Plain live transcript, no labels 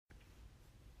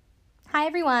Hi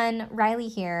everyone, Riley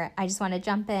here. I just want to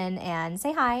jump in and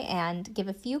say hi and give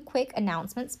a few quick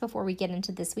announcements before we get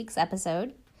into this week's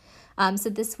episode. So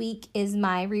this week is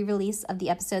my re-release of the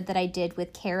episode that I did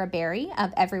with Kara Berry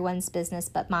of Everyone's Business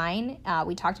But Mine.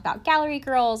 We talked about Gallery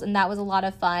Girls, and that was a lot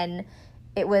of fun.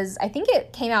 I think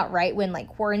it came out right when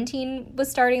quarantine was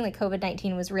starting,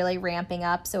 COVID-19 was really ramping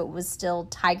up, so it was still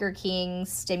Tiger King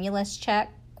stimulus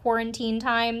check quarantine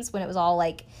times when it was all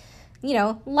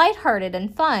lighthearted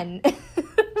and fun.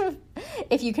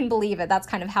 If you can believe it, that's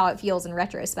kind of how it feels in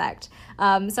retrospect.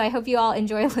 So I hope you all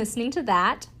enjoy listening to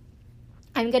that.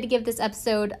 I'm going to give this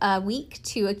episode a week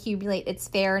to accumulate its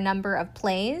fair number of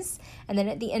plays. And then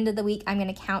at the end of the week, I'm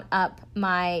going to count up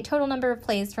my total number of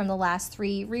plays from the last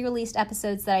 3 re-released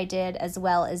episodes that I did, as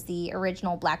well as the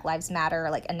original Black Lives Matter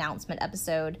announcement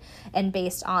episode. And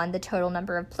based on the total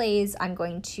number of plays, I'm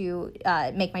going to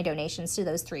make my donations to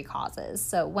those 3 causes.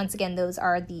 So once again, those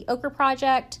are the Ochre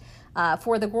Project,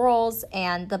 For the Girls,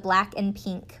 and the Black and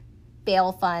Pink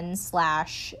Bail Fund /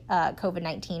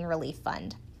 COVID-19 Relief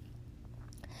Fund.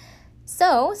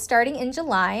 So, starting in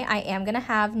July, I am going to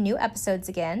have new episodes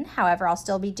again. However, I'll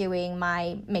still be doing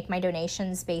make my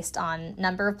donations based on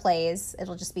number of plays.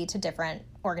 It'll just be to different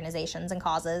organizations and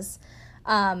causes.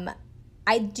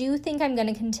 I do think I'm going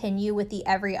to continue with the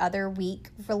every other week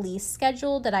release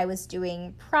schedule that I was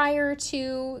doing prior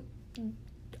to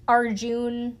our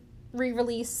June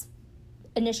re-release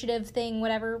initiative thing,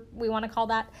 whatever we want to call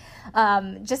that.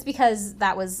 Just because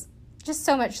that was just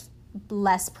so much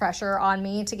less pressure on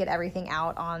me to get everything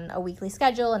out on a weekly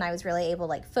schedule, and I was really able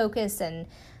to focus, and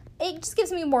it just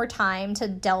gives me more time to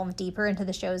delve deeper into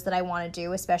the shows that I want to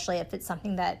do, especially if it's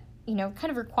something that kind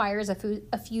of requires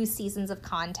a few seasons of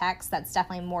context. That's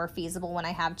definitely more feasible when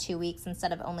I have 2 weeks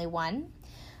instead of only 1.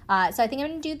 So I think I'm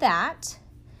going to do that.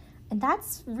 And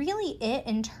that's really it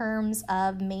in terms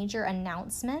of major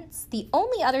announcements. The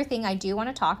only other thing I do want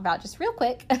to talk about just real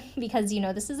quick, because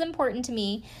this is important to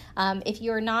me. If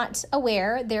you're not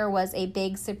aware, there was a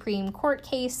big Supreme Court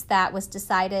case that was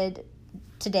decided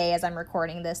today as I'm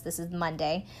recording this. This is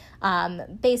Monday.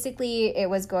 Basically, it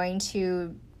was going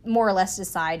to more or less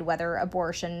decide whether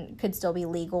abortion could still be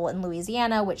legal in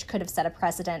Louisiana, which could have set a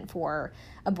precedent for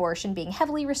abortion being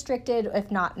heavily restricted, if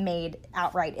not made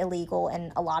outright illegal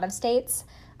in a lot of states.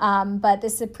 But the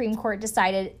Supreme Court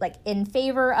decided in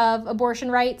favor of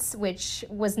abortion rights, which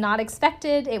was not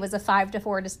expected. It was a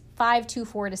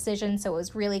 5-4 decision, so it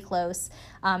was really close.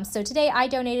 So today I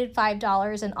donated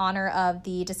 $5 in honor of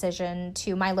the decision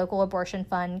to my local abortion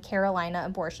fund, Carolina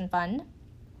Abortion Fund.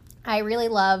 I really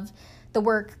love the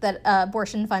work that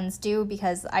abortion funds do,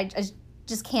 because I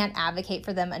just can't advocate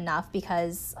for them enough,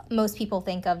 because most people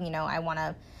think of, I want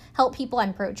to help people,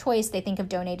 I'm pro-choice, they think of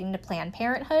donating to Planned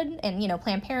Parenthood, and,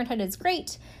 Planned Parenthood is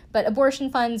great, but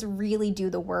abortion funds really do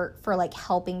the work for,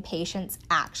 helping patients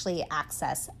actually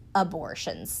access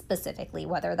abortions specifically,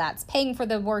 whether that's paying for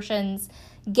the abortions,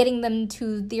 getting them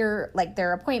to their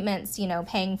appointments,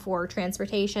 paying for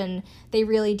transportation. They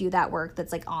really do that work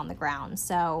that's, on the ground.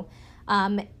 So,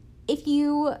 if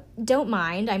you don't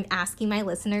mind, I'm asking my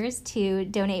listeners to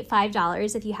donate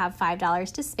 $5 if you have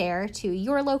 $5 to spare to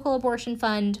your local abortion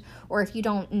fund, or if you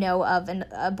don't know of an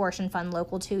abortion fund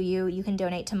local to you, you can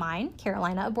donate to mine,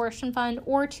 Carolina Abortion Fund,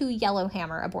 or to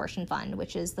Yellowhammer Abortion Fund,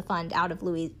 which is the fund out of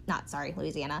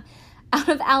Louisiana, out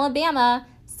of Alabama.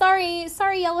 Sorry,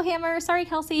 Yellowhammer. Sorry,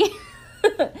 Kelsey.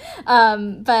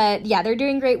 But yeah, they're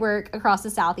doing great work across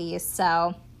the Southeast.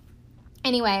 So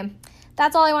anyway,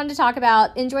 that's all I wanted to talk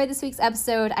about. Enjoy this week's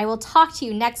episode. I will talk to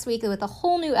you next week with a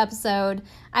whole new episode.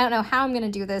 I don't know how I'm going to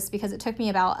do this, because it took me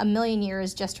about 1,000,000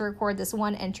 years just to record this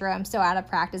one intro. I'm so out of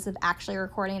practice of actually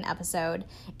recording an episode.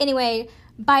 Anyway,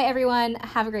 bye everyone.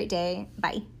 Have a great day.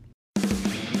 Bye.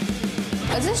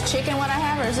 Is this chicken what I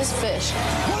have, or is this fish?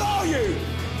 What are you?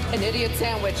 An idiot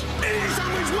sandwich. Idiot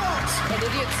sandwich what? An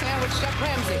idiot sandwich, Chef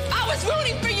Ramsay. I was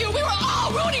rooting for you. We were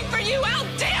all rooting for you. How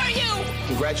dare you?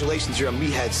 Congratulations, you're a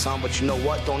meathead, son, but you know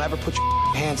what? Don't ever put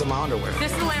your hands on my underwear.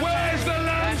 This is the lamb. Where's the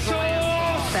lamb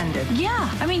sauce? Offended. Yeah,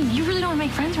 I mean, you really don't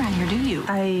make friends around here, do you?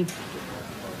 I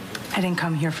didn't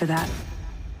come here for that.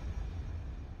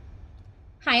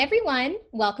 Hi, everyone.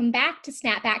 Welcome back to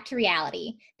Snap Back to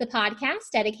Reality, the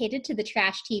podcast dedicated to the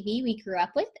trash TV we grew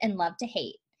up with and love to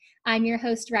hate. I'm your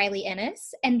host, Riley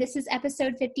Ennis, and this is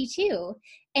episode 52.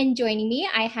 And joining me,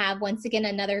 I have once again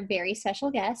another very special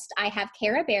guest. I have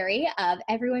Kara Berry of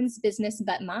Everyone's Business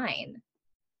But Mine.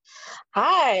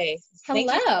 Hi. Hello.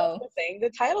 Thank you for saying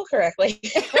the title correctly.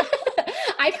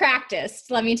 I practiced,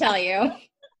 let me tell you.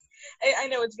 I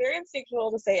know it's very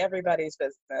instinctual to say everybody's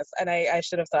business, and I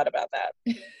should have thought about that.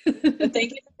 But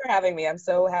thank you for having me. I'm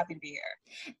so happy to be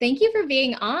here. Thank you for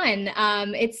being on.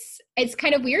 It's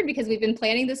kind of weird because we've been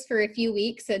planning this for a few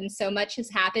weeks and so much has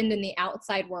happened in the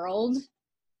outside world.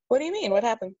 What do you mean? What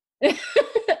happened?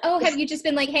 Oh, have you just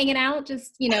been like hanging out?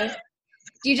 Just,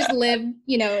 do you just live,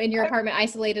 in your apartment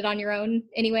isolated on your own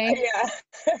anyway? Yeah.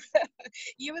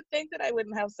 You would think that I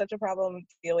wouldn't have such a problem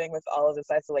dealing with all of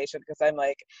this isolation because I'm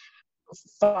like,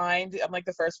 fine. I'm like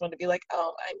the first one to be like,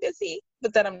 oh, I'm busy,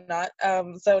 but then I'm not.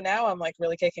 So now I'm like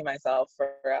really kicking myself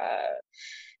for,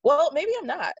 well, maybe I'm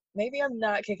not. Maybe I'm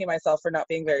not kicking myself for not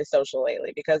being very social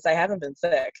lately because I haven't been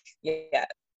sick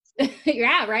yet.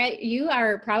 Yeah, right. You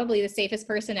are probably the safest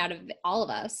person out of all of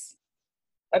us.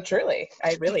 Truly,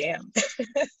 I really am.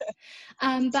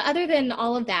 But other than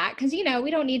all of that, because,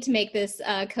 we don't need to make this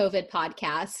COVID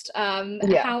podcast.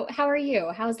 Yeah. How are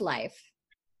you? How's life?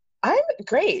 I'm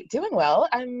great, doing well.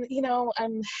 I'm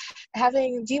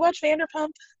having, do you watch Vanderpump?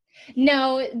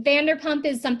 No, Vanderpump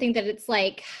is something that it's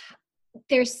like,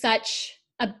 there's such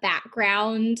a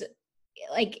background,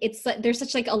 like there's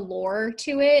such like a lore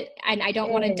to it. And I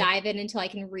don't want to dive in until I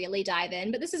can really dive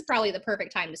in, but this is probably the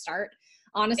perfect time to start.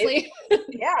 Honestly.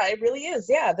 Yeah, it really is.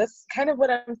 Yeah, that's kind of what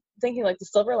I'm thinking. Like the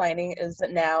silver lining is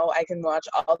that now I can watch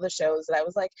all the shows that I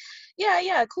was like,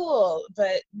 yeah, cool.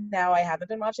 But now I haven't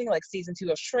been watching, like season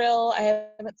 2 of Shrill. I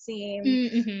haven't seen.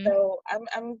 Mm-hmm. So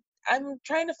I'm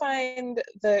trying to find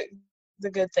the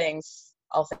good things,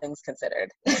 all things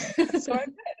considered. So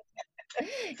I'm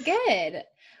good. Good.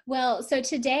 Well, so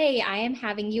today I am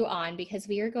having you on because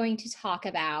we are going to talk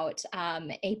about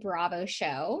a Bravo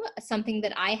show, something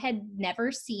that I had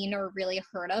never seen or really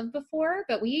heard of before,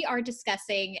 but we are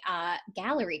discussing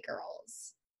Gallery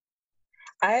Girls.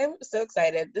 I'm so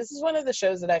excited. This is one of the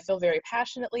shows that I feel very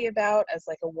passionately about as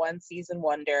like a one-season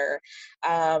wonder.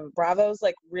 Bravo's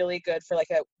like really good for like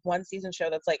a one-season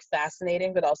show that's like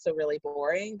fascinating but also really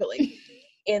boring, but like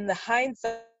in the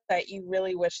hindsight you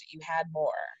really wish that you had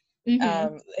more.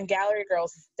 Mm-hmm. And Gallery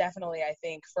Girls is definitely, I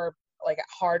think, for like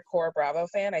a hardcore Bravo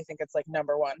fan, I think it's like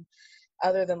number one,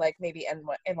 other than like maybe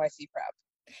NYC Prep.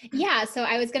 Yeah, so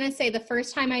I was going to say the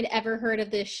first time I'd ever heard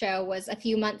of this show was a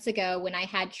few months ago when I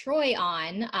had Troy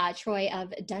on, Troy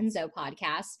of Dunzo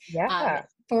podcast. Yeah.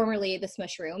 Formerly the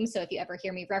Smush Room. So if you ever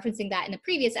hear me referencing that in a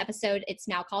previous episode, it's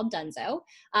now called Dunzo.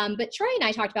 But Troy and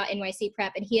I talked about NYC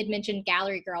Prep and he had mentioned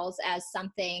Gallery Girls as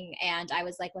something. And I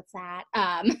was like, what's that?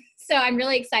 So I'm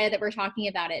really excited that we're talking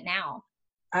about it now.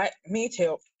 Me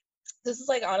too. This is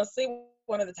like, honestly,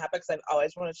 one of the topics I've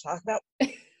always wanted to talk about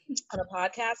on a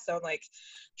podcast. So I'm like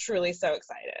truly so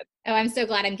excited. Oh, I'm so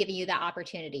glad I'm giving you that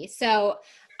opportunity. So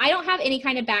I don't have any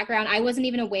kind of background. I wasn't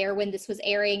even aware when this was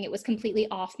airing. It was completely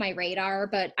off my radar,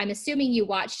 but I'm assuming you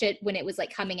watched it when it was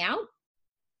like coming out.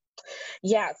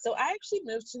 Yeah. So I actually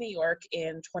moved to New York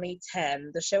in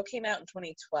 2010. The show came out in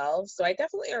 2012. So I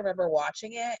definitely remember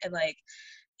watching it and like,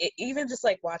 even just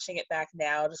like watching it back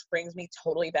now just brings me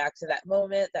totally back to that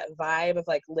moment, that vibe of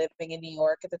like living in New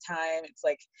York at the time. It's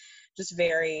like just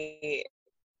very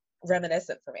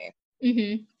reminiscent for me.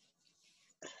 Mm-hmm.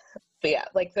 But yeah,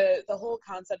 like the whole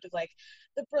concept of like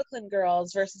the Brooklyn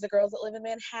girls versus the girls that live in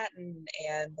Manhattan,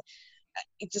 and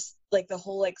it just like the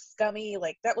whole like scummy,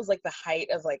 like that was like the height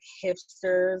of like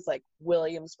hipsters, like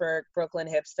Williamsburg, Brooklyn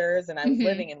hipsters, and I was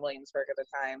living in Williamsburg at the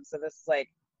time. So this is like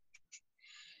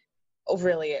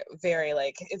really very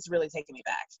like it's really taking me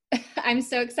back. I'm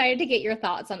so excited to get your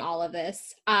thoughts on all of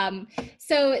this.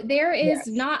 So there is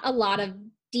not a lot of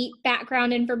deep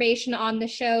background information on the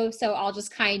show, so I'll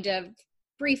just kind of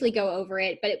briefly go over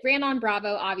it. But it ran on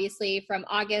Bravo obviously from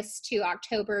August to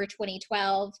October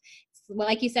 2012.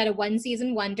 Like you said, a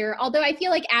one-season wonder, although I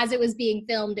feel like as it was being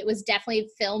filmed, it was definitely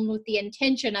filmed with the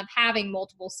intention of having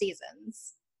multiple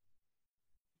seasons.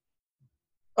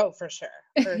 Oh, for sure.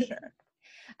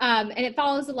 And it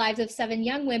follows the lives of 7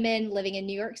 young women living in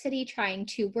New York City trying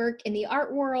to work in the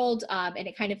art world. And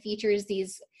it kind of features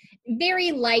these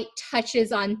very light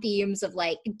touches on themes of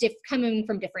like coming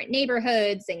from different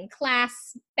neighborhoods and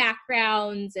class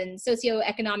backgrounds and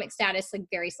socioeconomic status, like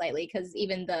very slightly, because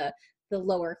even the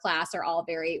lower class are all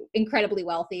very incredibly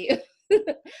wealthy.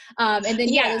 And then,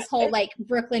 this whole like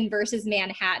Brooklyn versus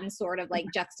Manhattan sort of like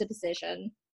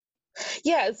juxtaposition.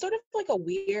 Yeah, it's sort of like a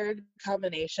weird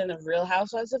combination of Real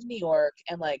Housewives of New York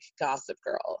and like Gossip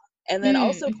Girl. And then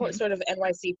also sort of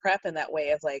NYC Prep in that way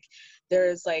of like,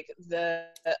 there's like the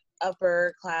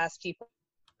upper class people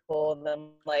and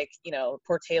then like,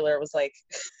 poor Taylor was like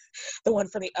the one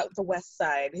from the West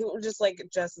Side who were just like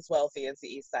just as wealthy as the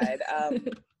East Side.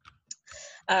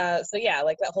 So yeah,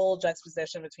 like that whole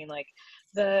juxtaposition between like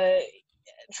the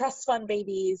trust fund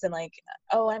babies and like,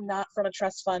 oh, I'm not from a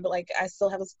trust fund, but like I still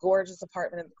have this gorgeous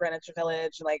apartment in Greenwich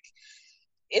Village. Like,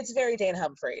 it's very Dana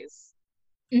Humphreys.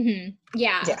 Yeah.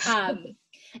 Yeah.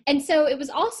 And so it was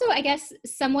also, I guess,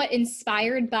 somewhat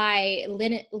inspired by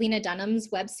Lena Dunham's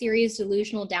web series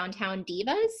Delusional Downtown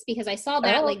Divas, because I saw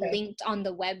that linked on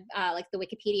the web, like the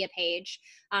Wikipedia page,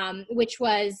 which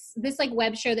was this like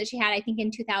web show that she had, I think, in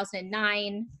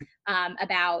 2009,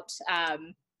 about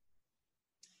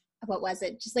what was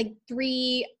it? Just like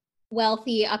 3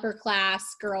 wealthy upper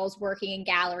class girls working in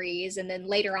galleries, and then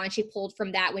later on she pulled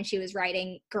from that when she was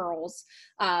writing Girls.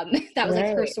 That was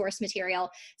like her source material.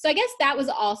 So I guess that was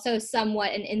also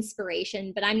somewhat an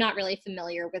inspiration, but I'm not really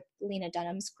familiar with Lena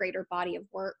Dunham's greater body of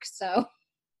work. So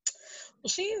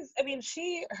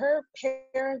her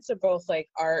parents are both like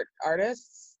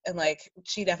artists, and like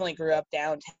she definitely grew up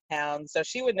downtown, so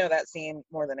she would know that scene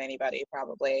more than anybody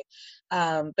probably.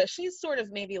 But she's sort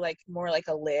of maybe like more like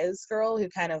a Liz girl who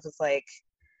kind of was like,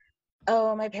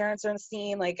 oh, my parents are in the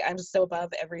scene, like I'm just so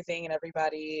above everything and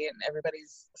everybody, and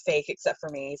everybody's fake except for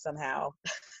me somehow.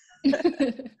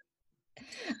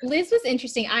 Liz was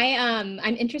interesting. I'm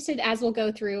interested, as we'll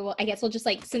go through, I guess we'll just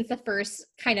like, since the first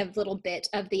kind of little bit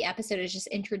of the episode is just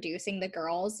introducing the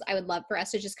girls, I would love for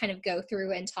us to just kind of go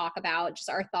through and talk about just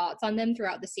our thoughts on them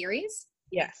throughout the series.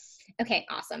 Yes. Okay,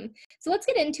 awesome. So let's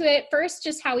get into it. First,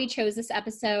 just how we chose this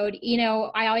episode. You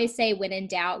know, I always say when in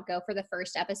doubt, go for the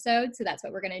first episode. So that's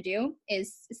what we're going to do,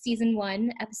 is season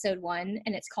 1, episode 1,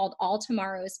 and it's called All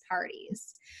Tomorrow's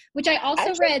Parties, which I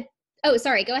also read. Oh,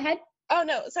 sorry, go ahead. Oh,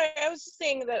 no, sorry. I was just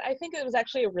saying that I think it was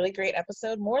actually a really great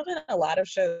episode. More than a lot of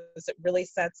shows, it really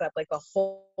sets up like the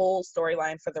whole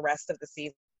storyline for the rest of the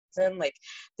season, like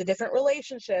the different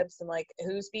relationships and like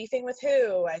who's beefing with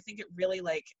who. I think it really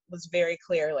like was very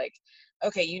clear, like,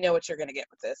 okay, you know what you're going to get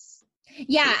with this.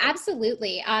 Yeah,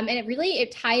 absolutely. And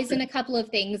it ties in a couple of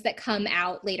things that come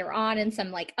out later on and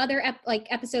some like other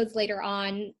episodes later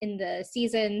on in the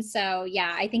season. So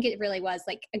yeah, I think it really was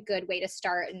like a good way to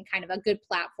start and kind of a good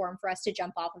platform for us to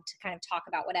jump off of to kind of talk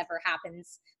about whatever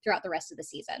happens throughout the rest of the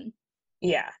season.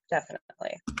 Yeah,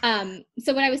 definitely.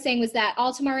 So what I was saying was that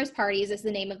All Tomorrow's Parties is the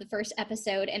name of the first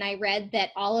episode, and I read that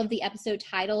all of the episode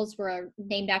titles were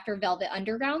named after Velvet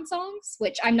Underground songs,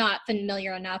 which I'm not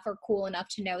familiar enough or cool enough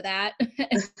to know that. But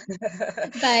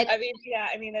I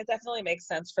mean, it definitely makes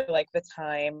sense for like the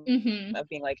time of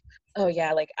being like, oh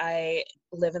yeah, like I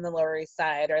live in the Lower East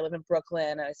Side, or I live in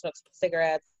Brooklyn, and I smoke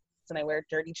cigarettes, and I wear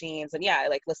dirty jeans, and yeah, I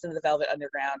like listen to the Velvet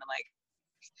Underground and like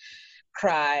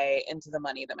cry into the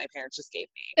money that my parents just gave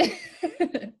me.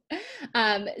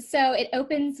 So it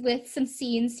opens with some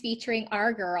scenes featuring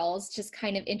our girls just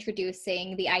kind of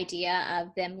introducing the idea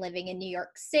of them living in New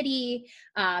York City,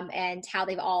 and how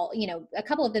they've all, you know, a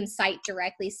couple of them cite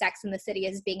directly Sex and the City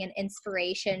as being an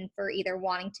inspiration for either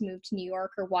wanting to move to New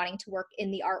York or wanting to work in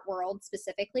the art world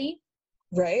specifically.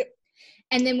 Right.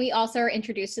 And then we also are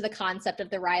introduced to the concept of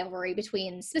the rivalry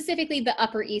between specifically the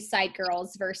Upper East Side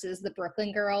girls versus the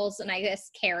Brooklyn girls. And I guess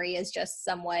Carrie is just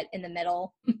somewhat in the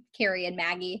middle, Carrie and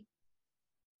Maggie.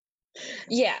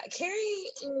 Yeah, Carrie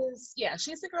is,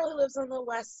 she's the girl who lives on the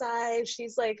West Side.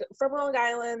 She's like from Long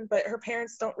Island, but her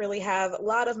parents don't really have a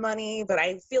lot of money, but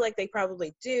I feel like they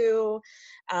probably do.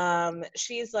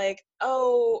 She's like,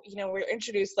 oh, you know, we're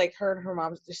introduced, like her and her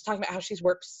mom, she's talking about how she's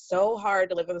worked so hard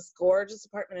to live in this gorgeous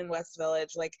apartment in West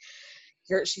Village. Like,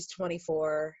 she's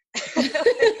 24.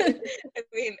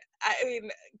 I mean,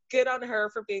 good on her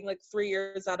for being like 3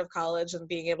 years out of college and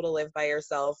being able to live by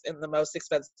herself in the most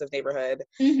expensive neighborhood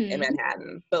in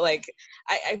Manhattan. But like,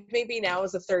 I maybe now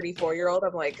as a 34-year-old,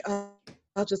 I'm like, oh,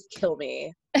 I'll just kill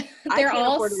me. They're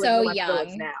all so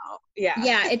young now.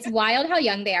 Yeah, it's wild how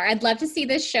young they are. I'd love to see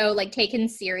this show like taken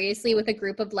seriously with a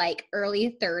group of like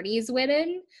early 30s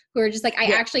women who are just like, I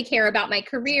actually care about my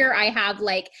career. I have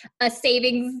like a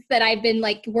savings that I've been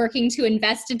like working to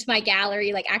invest into my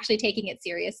gallery, like actually taking it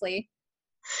seriously.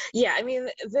 Yeah, I mean,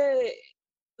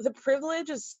 the privilege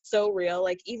is so real.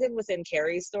 Like even within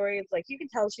Carrie's story, it's like you can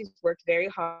tell she's worked very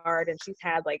hard and she's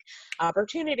had like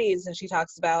opportunities, and she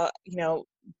talks about, you know,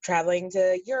 traveling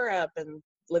to Europe and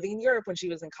living in Europe when she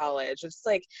was in college. It's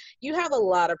like you have a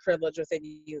lot of privilege within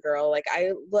you, girl. Like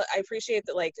I appreciate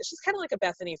that. Like she's kind of like a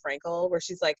Bethany Frankel, where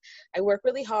she's like, I work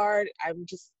really hard, I'm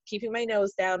just keeping my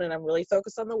nose down and I'm really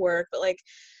focused on the work. But like,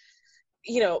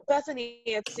 you know, Bethany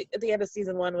at the end of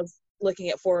season 1 was looking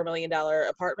at $4 million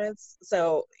apartments.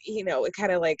 So, you know, it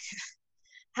kind of like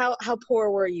how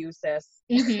poor were you, sis?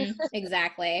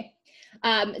 Exactly.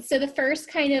 So the first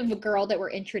kind of girl that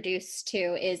we're introduced to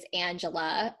is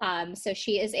Angela. So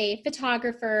she is a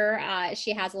photographer.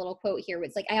 She has a little quote here.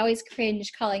 It's like, I always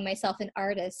cringe calling myself an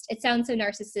artist. It sounds so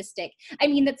narcissistic. I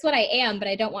mean, that's what I am, but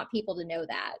I don't want people to know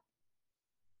that.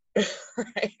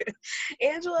 Right.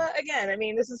 Angela, again, I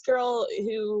mean, this is a girl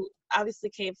who obviously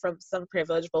came from some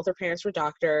privilege. Both her parents were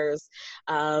doctors,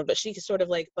 but she sort of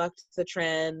like bucked the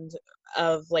trend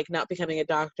of like not becoming a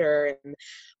doctor and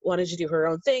wanted to do her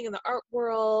own thing in the art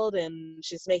world. And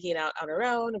she's making it out on her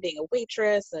own and being a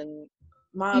waitress and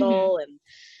model. And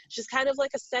she's kind of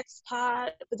like a sex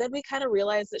pot. But then we kind of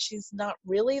realize that she's not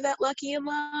really that lucky in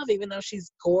love, even though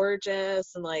she's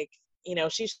gorgeous and like, you know,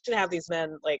 she should have these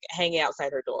men like hanging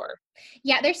outside her door.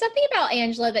 Yeah, there's something about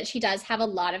Angela that she does have a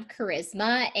lot of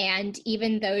charisma, and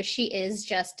even though she is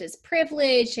just as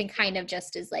privileged and kind of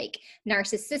just as like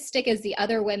narcissistic as the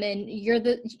other women,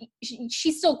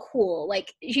 she's still cool.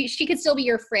 Like she could still be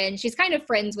your friend. She's kind of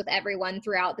friends with everyone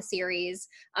throughout the series.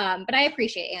 But I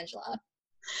appreciate Angela.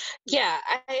 Yeah,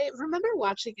 I remember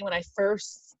watching it when it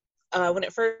first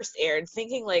aired,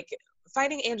 thinking like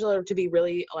finding Angela to be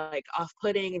really like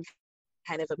off-putting and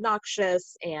kind of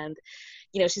obnoxious, and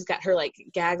you know, she's got her like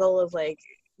gaggle of like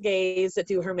gays that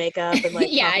do her makeup and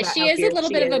like yeah, she is a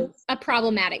little bit of a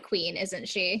problematic queen, isn't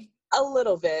she? A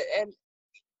little bit. And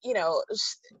you know,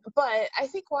 but I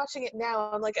think watching it now,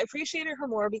 I'm like appreciating her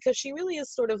more because she really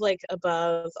is sort of like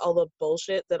above all the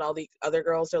bullshit that all the other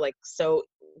girls are like so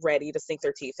ready to sink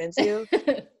their teeth into.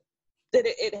 That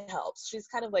it helps. She's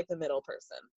kind of like the middle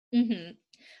person.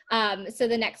 So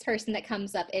the next person that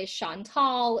comes up is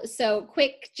Chantal. So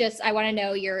quick, just I want to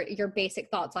know your basic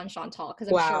thoughts on Chantal, because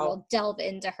I'm sure we'll delve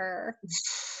into her.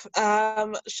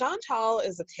 Chantal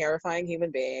is a terrifying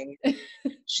human being.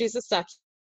 She's a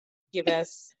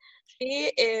succubus.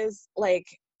 She is like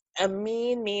a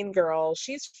mean girl.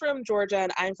 She's from Georgia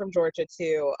and I'm from Georgia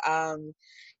too.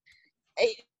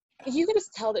 You can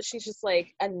just tell that she's just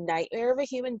like a nightmare of a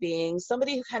human being.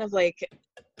 Somebody who kind of like,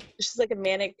 she's like a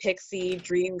manic pixie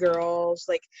dream girl. She's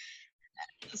like,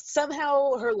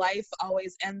 somehow her life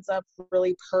always ends up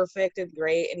really perfect and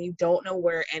great, and you don't know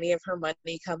where any of her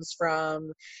money comes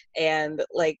from. And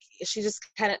like, she's just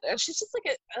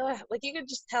like like you could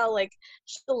just tell, like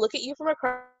she'll look at you from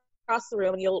across the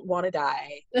room and you'll want to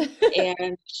die.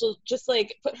 And she'll just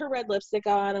like put her red lipstick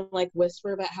on and like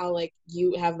whisper about how like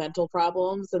you have mental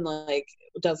problems and like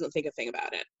doesn't think a thing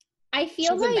about it. I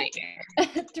feel like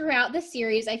throughout the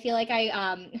series, I feel like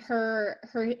her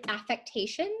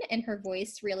affectation and her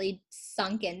voice really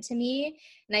sunk into me,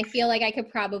 and I feel like I could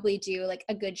probably do like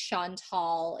a good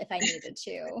Chantal if I needed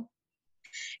to.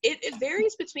 It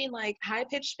varies between like high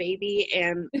pitched baby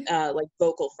and like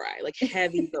vocal fry, like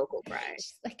heavy vocal fry.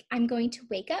 Like, I'm going to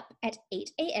wake up at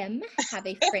 8 a.m., have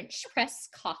a French press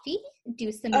coffee,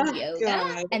 do some yoga,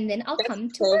 God. And then I'll come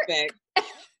to work.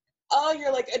 Oh,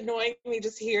 you're like annoying me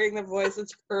just hearing the voice.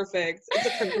 It's perfect. It's a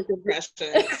perfect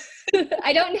impression.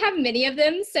 I don't have many of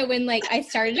them, so when like I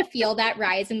started to feel that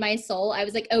rise in my soul, I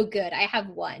was like, oh good, I have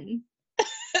one.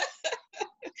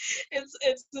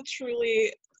 It's a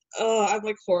truly, I'm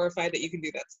like horrified that you can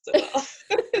do that so well.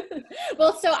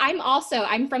 Well, so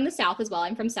I'm from the South as well.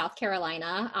 I'm from South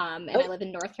Carolina, and I live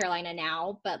in North Carolina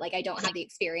now, but like I don't have the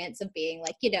experience of being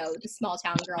like, you know, the small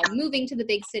town girl moving to the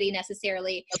big city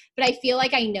necessarily, but I feel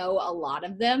like I know a lot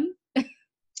of them.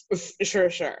 Sure.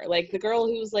 Like the girl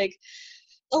who's like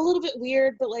a little bit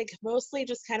weird, but like mostly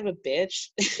just kind of a bitch.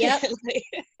 Yep.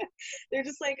 Like, they're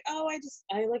just like, oh, I'm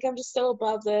just so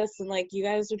above this, and like you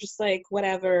guys are just like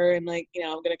whatever, and like, you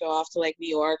know, I'm gonna go off to like New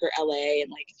York or LA and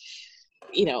like,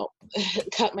 you know,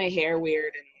 cut my hair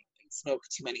weird and smoke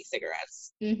too many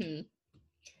cigarettes.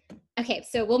 Okay,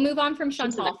 so we'll move on from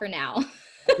Chantal for now.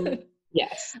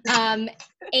 Yes.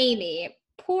 Amy.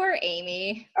 Poor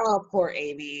Amy. Oh, poor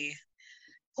Amy.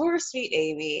 Poor sweet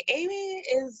Amy. Amy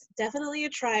is definitely a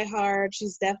try-hard.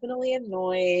 She's definitely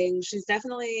annoying. She's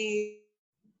definitely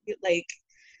like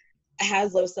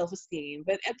has low self-esteem.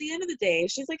 But at the end of the day,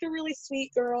 she's like a really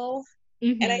sweet girl.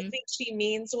 And I think she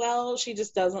means well. She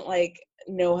just doesn't like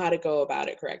know how to go about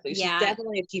it correctly. She's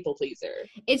definitely a people pleaser.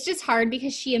 It's just hard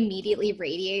because she immediately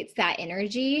radiates that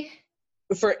energy.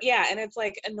 And it's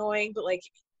like annoying, but like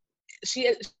she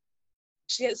is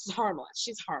harmless.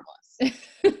 She's harmless.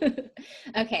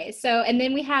 Okay, so and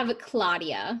then we have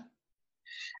Claudia.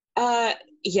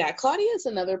 Claudia is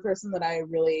another person that I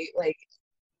really like.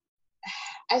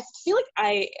 I feel like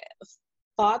I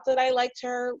thought that I liked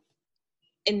her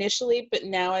initially, but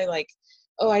now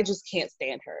I just can't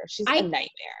stand her. She's a nightmare.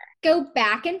 Go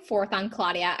back and forth on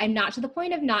Claudia. I'm not to the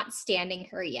point of not standing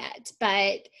her yet,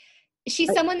 but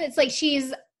she's someone that's like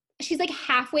she's like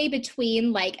halfway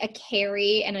between like a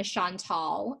Carrie and a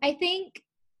Chantal, I think.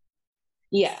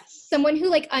 Yes. Someone who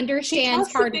like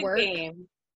understands hard work. Game.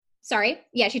 Sorry.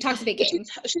 Yeah, she talks a big game.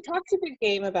 She talks a big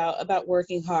game about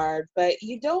working hard, but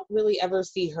you don't really ever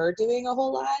see her doing a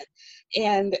whole lot.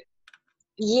 And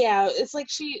yeah, it's like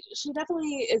she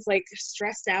definitely is like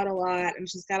stressed out a lot, and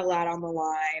she's got a lot on the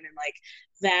line, and like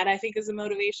that I think is a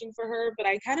motivation for her. But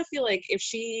I kind of feel like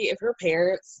if her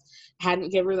parents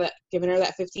hadn't given her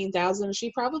that $15,000,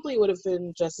 she probably would have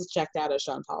been just as checked out as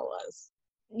Chantal was.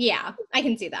 Yeah, I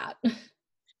can see that.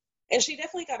 And she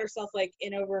definitely got herself like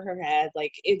in over her head.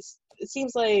 Like it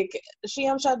seems like she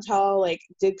and Chantal like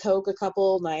did coke a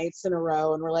couple nights in a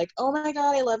row and were like, oh my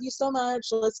God, I love you so much.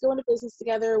 Let's go into business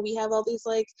together. We have all these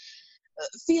like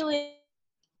feelings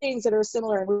that are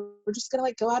similar, and we're just gonna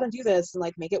like go out and do this and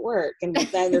like make it work. And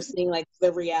then they're seeing like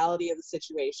the reality of the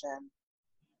situation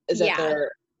is that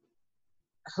they're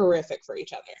horrific for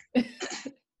each other.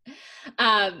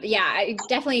 Yeah, I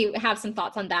definitely have some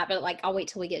thoughts on that, but like I'll wait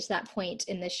till we get to that point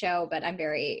in the show. But I'm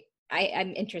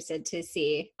interested to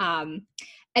see. And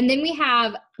then we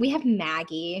have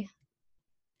Maggie.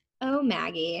 Oh,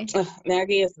 Maggie.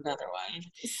 Maggie is another one.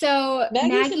 So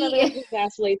Maggie's another one who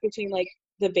vacillates between like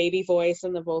the baby voice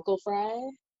and the vocal fry.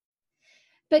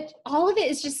 But all of it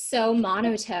is just so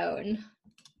monotone.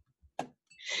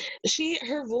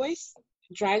 Her voice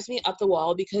drives me up the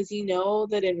wall, because you know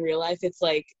that in real life it's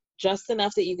like just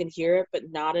enough that you can hear it, but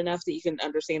not enough that you can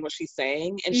understand what she's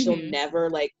saying, and she'll never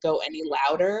like go any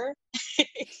louder.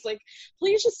 It's like,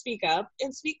 please just speak up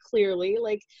and speak clearly.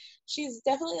 Like she's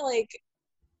definitely like,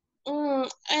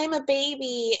 I'm a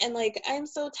baby, and like I'm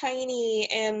so tiny,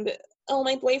 and oh,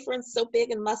 my boyfriend's so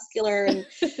big and muscular, and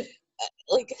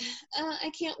like I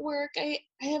can't work. I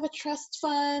have a trust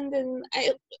fund, and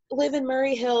I live in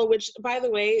Murray Hill, which, by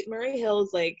the way, Murray Hill is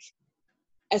like,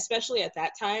 especially at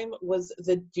that time, was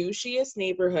the douchiest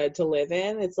neighborhood to live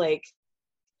in. It's like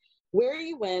where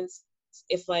you went,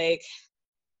 if like,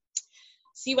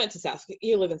 so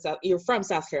you're from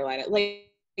South Carolina.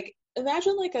 Like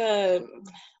imagine like a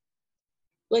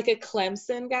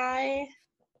Clemson guy,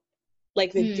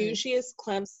 like the douchiest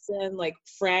Clemson, like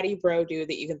fratty bro dude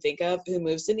that you can think of, who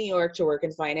moves to New York to work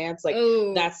in finance. Like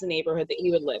that's the neighborhood that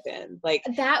you would live in. Like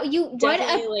that, what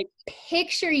a like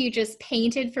picture you just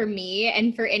painted for me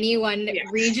and for anyone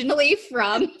regionally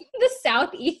from the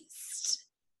Southeast.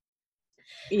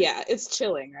 Yeah, it's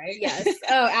chilling, right? Yes.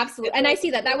 Oh, absolutely. And I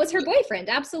see that was her boyfriend.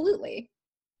 Absolutely.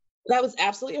 That was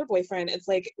absolutely her boyfriend. It's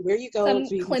like where you go some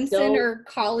to Clemson or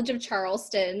College of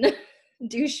Charleston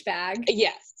douchebag.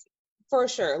 Yes, for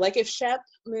sure. Like if Shep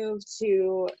moved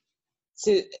to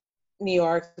New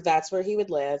York, that's where he would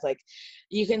live. Like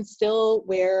you can still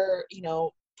wear,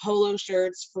 polo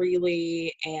shirts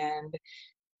freely, and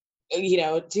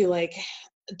do like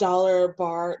dollar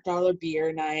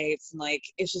beer nights, and like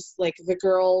it's just like the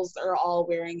girls are all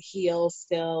wearing heels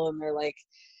still, and they're like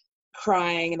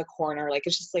crying in the corner. Like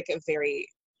it's just like a very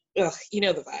the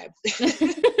vibe.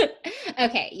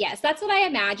 Okay, yes, that's what I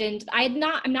imagined. I'm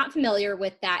not familiar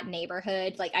with that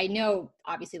neighborhood. Like I know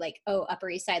obviously like Upper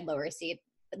East Side, Lower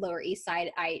East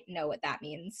Side, I know what that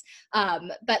means.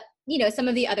 But some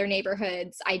of the other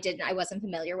neighborhoods I wasn't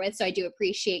familiar with, so I do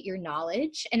appreciate your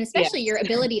knowledge, and especially your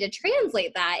ability to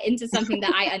translate that into something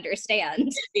that I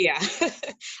understand. Yeah.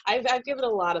 I've given a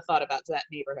lot of thought about that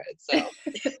neighborhood, so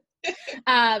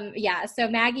so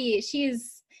Maggie,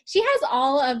 she has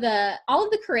all of the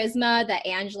charisma that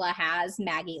Angela has.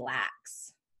 Maggie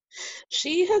lacks.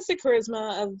 She has the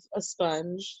charisma of a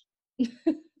sponge.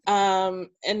 And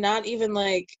not even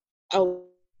like a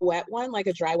wet one, like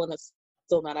a dry one that's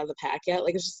still not out of the pack yet.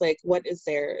 Like it's just like, what is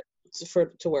there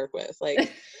to work with?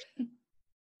 Like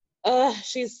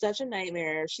she's such a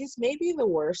nightmare. She's maybe the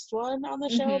worst one on the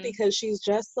show, because she's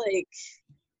just like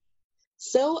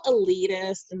so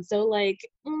elitist and so like,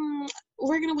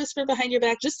 we're gonna whisper behind your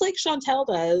back, just like Chantal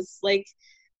does. Like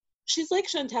she's like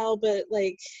Chantal, but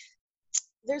like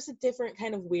there's a different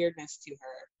kind of weirdness to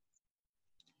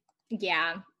her.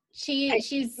 Yeah,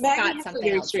 she's got something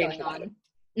else going on.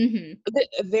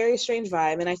 A very strange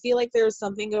vibe, and I feel like there's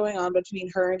something going on between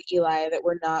her and Eli that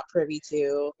we're not privy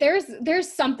to.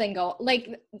 There's something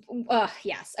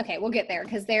yes, okay, we'll get there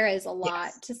because there is a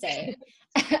lot to say.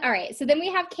 All right, so then we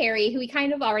have Carrie, who we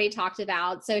kind of already talked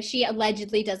about. So she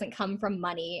allegedly doesn't come from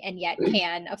money and yet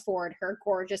can afford her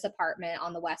gorgeous apartment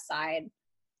on the West Side.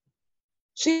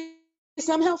 She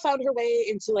somehow found her way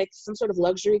into like some sort of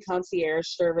luxury concierge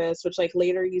service, which like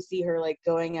later you see her like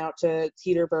going out to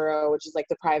Teterboro, which is like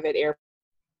the private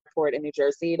airport in New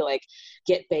Jersey, to like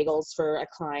get bagels for a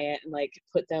client and like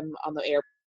put them on the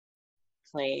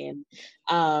McLean.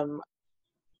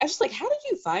 I was just like, how did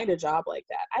you find a job like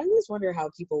that? I always wonder how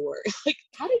people work. Like,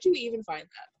 how did you even find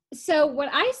that? So what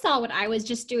I saw when I was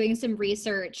just doing some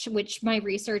research, which my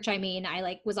research, I mean, I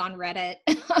like was on Reddit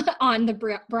on the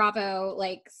Bravo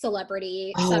like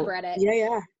celebrity subreddit.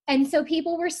 Yeah. And so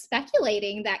people were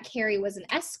speculating that Carrie was an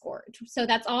escort. So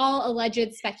that's all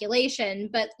alleged speculation.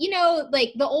 But, you know,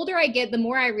 like the older I get, the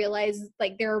more I realize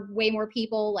like there are way more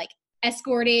people like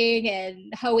escorting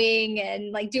and hoeing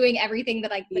and like doing everything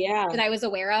that that I was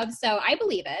aware of. So I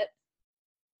believe it.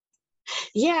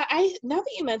 Yeah, now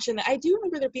that you mention it, I do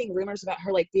remember there being rumors about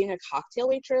her like being a cocktail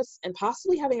waitress and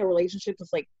possibly having a relationship with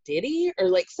like Diddy or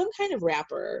like some kind of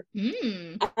rapper.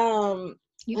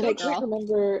 But I can't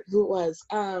remember who it was.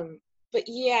 But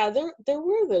yeah, there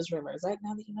were those rumors.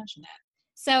 Now that you mention that.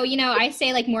 So, you know, I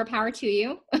say like more power to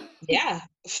you. Yeah.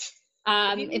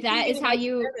 If that is how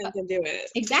you can do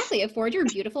it. Exactly, afford your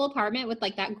beautiful apartment with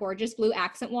like that gorgeous blue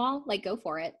accent wall, like go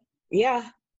for it. Yeah.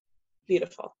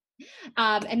 Beautiful.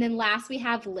 And then last we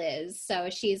have Liz. So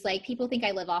she's like, people think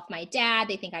I live off my dad.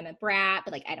 They think I'm a brat,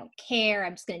 but like, I don't care.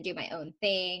 I'm just going to do my own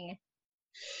thing.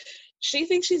 She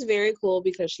thinks she's very cool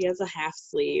because she has a half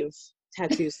sleeve,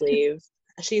 tattoo sleeve.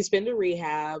 She's been to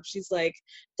rehab. She's like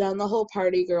done the whole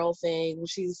party girl thing.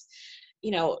 She's, you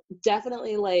know,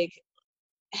 definitely like,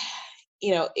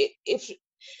 you know, if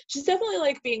she's definitely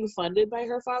like being funded by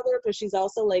her father, but she's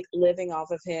also like living off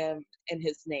of him and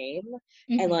his name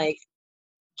and like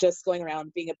just going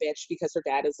around being a bitch because her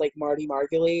dad is like Marty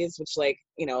Margulies, which like,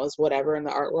 you know, is whatever in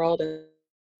the art world. And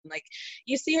like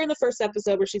you see her in the first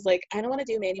episode where she's like, I don't want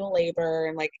to do manual labor,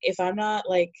 and like if I'm not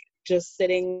like just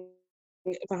sitting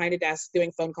behind a desk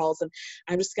doing phone calls, and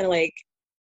I'm just gonna like,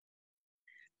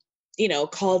 you know,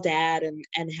 call dad and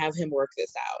have him work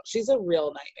this out. She's a real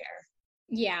nightmare.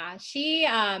 Yeah,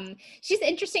 she's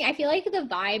interesting. I feel like the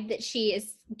vibe that she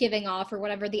is giving off, or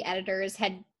whatever the editors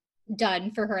had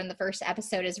done for her in the first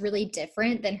episode, is really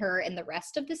different than her in the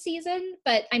rest of the season.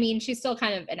 But I mean, she's still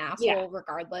kind of an asshole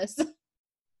regardless.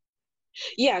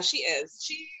 Yeah, she is.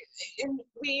 And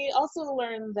we also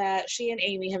learned that she and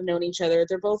Amy have known each other.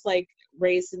 They're both like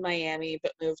raised in Miami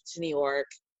but moved to New York.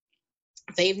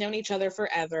 They've known each other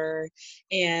forever,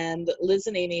 and Liz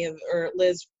and Amy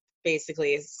Liz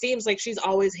basically seems like she's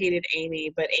always hated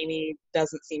Amy, but Amy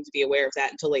doesn't seem to be aware of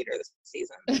that until later this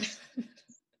season.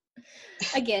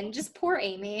 Again, just poor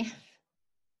Amy.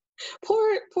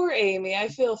 Poor Amy. I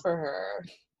feel for her.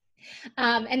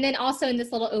 And then also in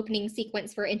this little opening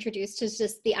sequence, we're introduced to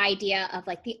just the idea of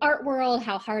like the art world,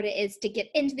 how hard it is to get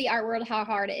into the art world, how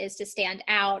hard it is to stand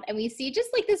out. And we see just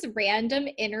like this random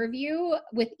interview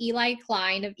with Eli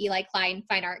Klein of Eli Klein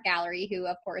Fine Art Gallery, who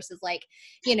of course is like,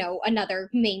 you know, another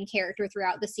main character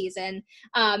throughout the season.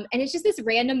 And it's just this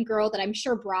random girl that I'm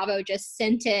sure Bravo just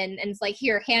sent in and it's like,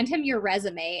 here, hand him your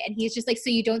resume. And he's just like, so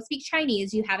you don't speak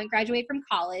Chinese, you haven't graduated from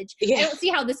college. Yeah. I don't see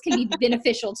how this can be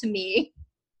beneficial to me.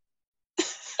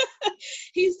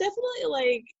 He's definitely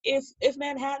like, if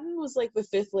Manhattan was like the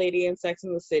fifth lady in Sex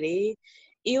and the City,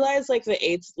 Eli's like the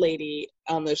eighth lady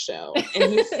on the show,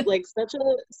 and he's like such a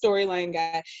storyline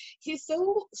guy. He's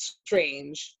so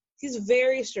strange. He's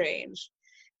very strange,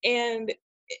 and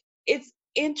it's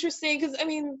interesting because I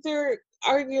mean there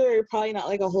are probably not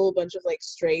like a whole bunch of like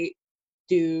straight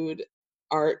dude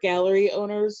art gallery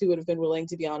owners who would have been willing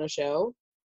to be on a show,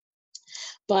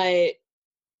 but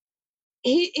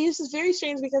he's just very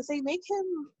strange because they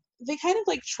kind of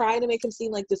like try to make him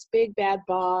seem like this big bad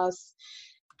boss,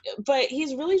 but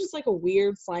he's really just like a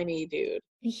weird slimy dude.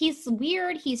 He's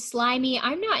weird, he's slimy.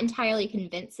 I'm not entirely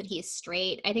convinced that he's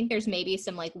straight. I think there's maybe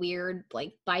some like weird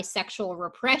like bisexual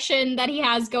repression that he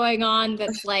has going on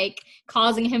that's like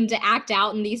causing him to act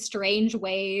out in these strange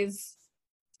ways.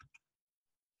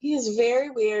 He is very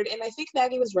weird, and I think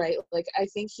Maggie was right. Like I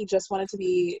think he just wanted to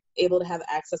be able to have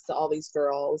access to all these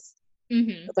girls.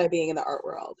 By being in the art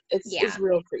world. It's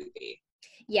real creepy.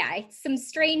 Yeah, some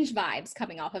strange vibes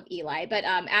coming off of Eli. But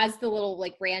as the little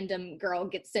like random girl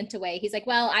gets sent away, he's like,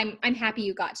 well, I'm happy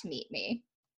you got to meet me.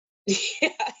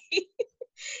 Yeah, he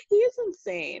is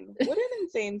insane. What an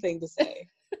insane thing to say.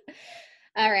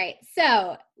 All right,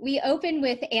 so we open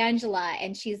with Angela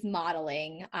and she's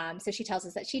modeling. So she tells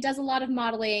us that she does a lot of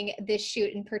modeling. This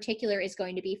shoot in particular is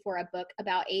going to be for a book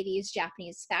about 80s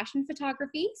Japanese fashion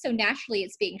photography. So naturally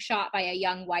it's being shot by a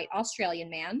young white Australian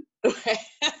man.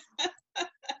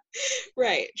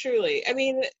 Right, truly. I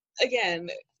mean, again,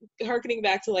 harkening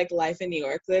back to like life in New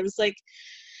York, there was like,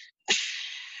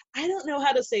 I don't know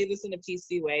how to say this in a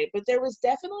PC way, but there was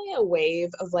definitely a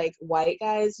wave of like white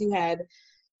guys who had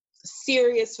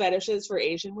serious fetishes for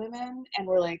Asian women and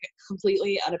were like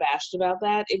completely unabashed about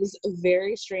that. It was a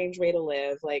very strange way to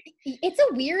live. Like, It's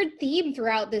a weird theme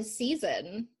throughout this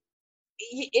season.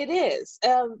 it is.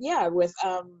 Yeah, with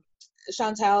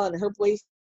Chantal and her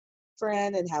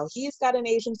boyfriend, and how he's got an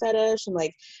Asian fetish, and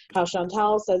like how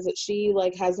Chantal says that she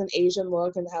like has an Asian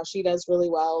look, and how she does really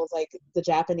well with like the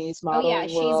Japanese Oh modeling yeah,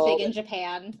 she's world. big in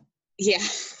Japan. Yeah.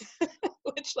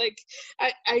 Which like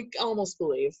I almost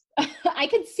believe. I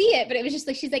could see it, but it was just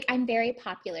like she's like, I'm very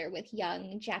popular with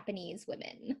young Japanese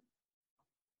women.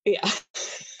 Yeah.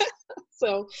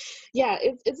 So yeah,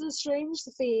 it's a strange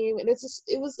theme, and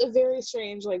it was a very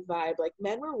strange like vibe. Like,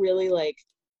 men were really like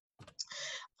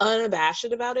unabashed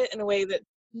about it in a way that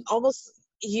almost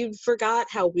you forgot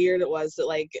how weird it was that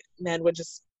like men would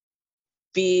just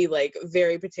be like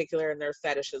very particular in their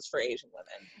fetishes for Asian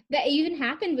women. That even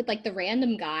happened with like the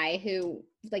random guy who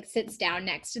like sits down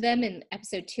next to them in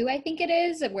episode 2, I think it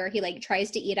is, where he like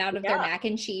tries to eat out of their mac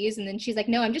and cheese, and then she's like,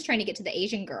 no, I'm just trying to get to the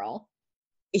Asian girl.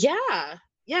 Yeah.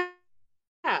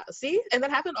 See, and that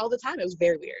happened all the time. It was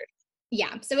very weird.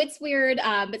 Yeah, so it's weird.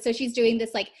 But so she's doing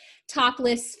this like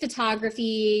topless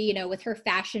photography, you know, with her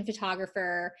fashion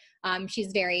photographer.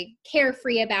 She's very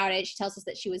carefree about it. She tells us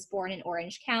that she was born in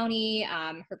Orange County.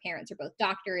 Her parents are both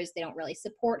doctors. They don't really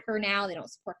support her now. They don't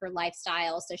support her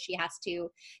lifestyle. So she has to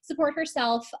support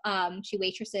herself. She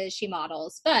waitresses, she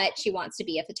models, but she wants to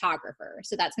be a photographer.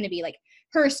 So that's going to be like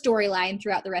her storyline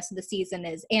throughout the rest of the season,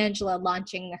 is Angela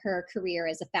launching her career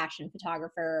as a fashion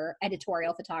photographer,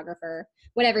 editorial photographer,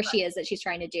 whatever she is that she's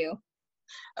trying to do.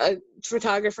 A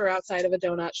photographer outside of a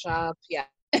donut shop. Yeah.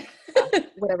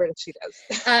 Whatever she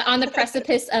does. On the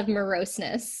precipice of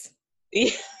moroseness.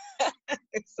 Yeah.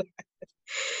 Exactly.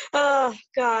 Oh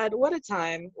God, what a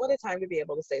time to be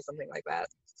able to say something like that.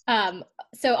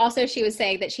 So also she was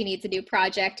saying that she needs a new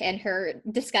project, and her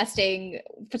disgusting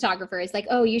photographer is like,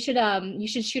 oh, you should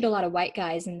shoot a lot of white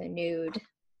guys in the nude.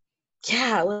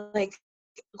 Yeah, like,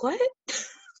 what?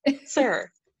 Sir,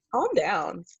 calm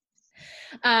down.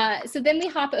 So then we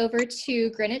hop over to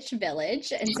Greenwich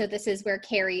Village, and so this is where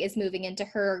Carrie is moving into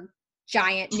her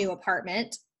giant new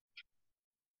apartment.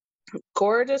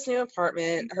 Gorgeous new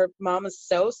apartment. Her mom is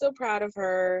so proud of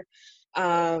her.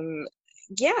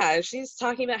 Yeah, she's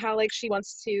talking about how like she's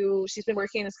been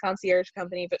working in this concierge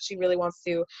company, but she really wants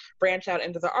to branch out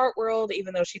into the art world,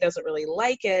 even though she doesn't really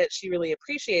like it. She really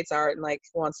appreciates art and like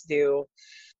wants to do,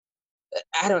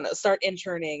 I don't know, start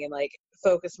interning and like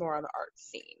focus more on the art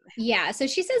scene. Yeah, so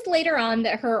she says later on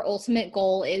that her ultimate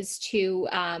goal is to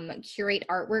curate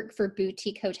artwork for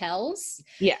boutique hotels.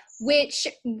 Yes. Which,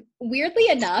 weirdly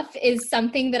enough, is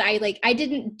something that I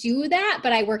didn't do that,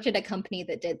 but I worked at a company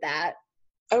that did that.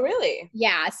 Oh, really?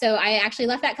 Yeah, so I actually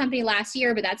left that company last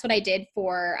year, but that's what I did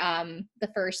for the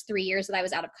first 3 years that I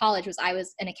was out of college. Was I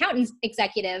was an accountant's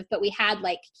executive, but we had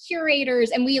like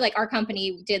curators, and we like our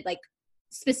company did like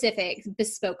specific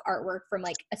bespoke artwork from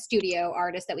like a studio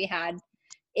artist that we had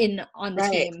on the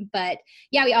team. But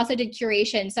yeah, we also did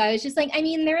curation. So I was just like, I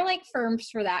mean, there are like firms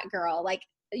for that, girl. Like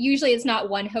usually it's not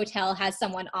one hotel has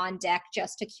someone on deck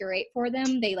just to curate for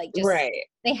them. They like just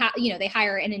they have, you know, they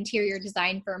hire an interior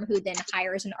design firm who then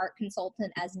hires an art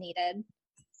consultant as needed.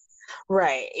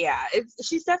 Right. Yeah.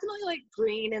 She's definitely like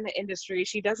green in the industry.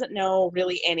 She doesn't know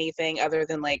really anything other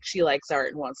than like she likes art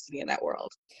and wants to be in that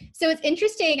world. So it's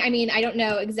interesting. I mean, I don't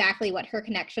know exactly what her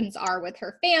connections are with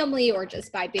her family or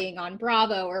just by being on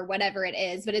Bravo or whatever it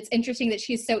is, but it's interesting that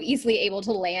she's so easily able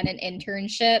to land an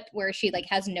internship where she like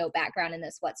has no background in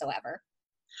this whatsoever.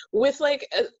 With like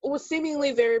a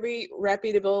seemingly very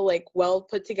reputable, like well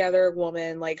put together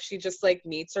woman. Like she just like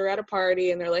meets her at a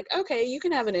party and they're like, okay, you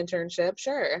can have an internship,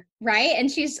 sure. Right. And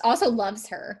she's also loves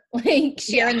her. Like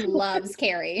Sharon loves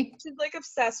Carrie. She's like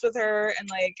obsessed with her, and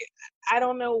like I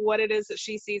don't know what it is that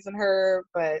she sees in her,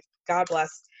 but God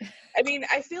bless. I mean,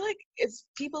 I feel like it's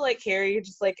people like Carrie,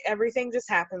 just like everything just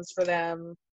happens for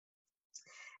them.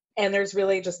 And there's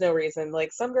really just no reason.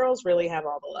 Like some girls really have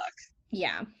all the luck.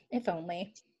 Yeah, if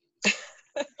only.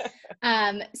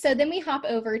 So then we hop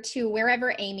over to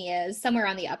wherever Amy is, somewhere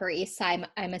on the Upper East Side,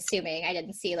 I'm assuming. I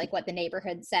didn't see like what the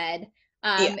neighborhood said.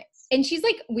 Yes. And she's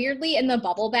like weirdly in the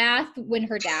bubble bath when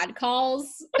her dad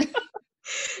calls.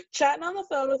 Chatting on the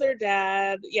phone with her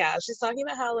dad. Yeah, she's talking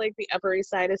about how like the Upper East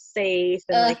Side is safe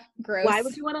and like gross. Why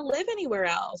would you want to live anywhere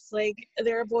else? Like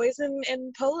there are boys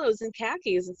in polos and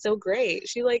khakis. It's so great.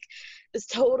 She like is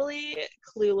totally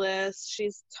clueless.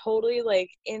 She's totally like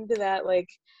into that like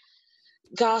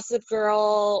Gossip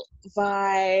Girl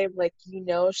vibe. Like, you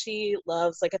know, she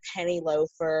loves like a penny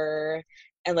loafer,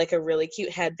 and like a really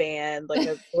cute headband, like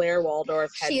a Blair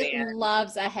Waldorf She headband.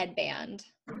 loves a headband.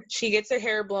 She gets her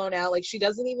hair blown out. Like, she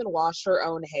doesn't even wash her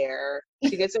own hair.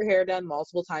 She gets her hair done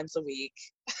multiple times a week.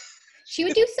 She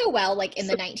would do so well, like in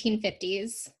the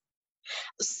 1950s.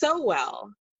 So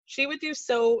well. She would do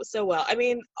so well. I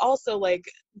mean, also like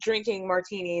drinking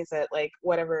martinis at like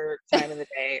whatever time of the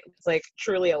day. It's like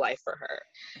truly a life for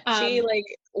her. She like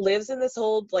lives in this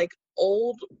old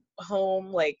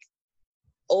home, like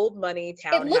old money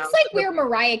townhouse. It looks like where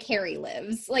Mariah Carey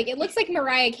lives. Like, it looks like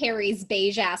Mariah Carey's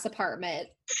beige ass apartment.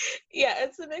 Yeah,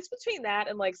 it's a mix between that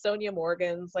and like Sonia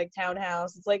Morgan's like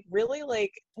townhouse. It's like really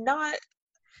like not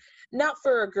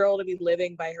for a girl to be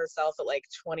living by herself at like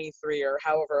 23 or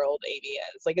however old Amy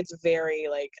is. Like, it's very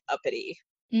like uppity.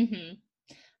 Mm-hmm.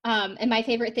 And my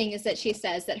favorite thing is that she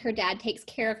says that her dad takes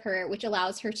care of her, which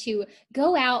allows her to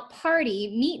go out,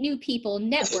 party, meet new people,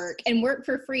 network, and work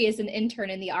for free as an intern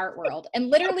in the art world. And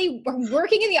literally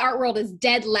working in the art world is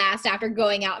dead last after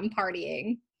going out and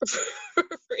partying.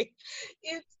 For free.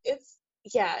 It's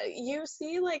yeah, you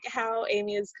see like how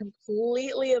Amy is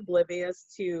completely oblivious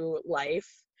to life.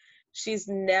 She's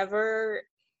never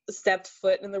stepped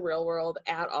foot in the real world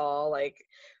at all. Like,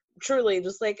 truly,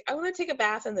 just like, I want to take a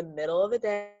bath in the middle of the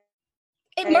day.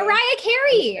 Mariah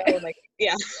Carey! Like,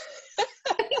 yeah.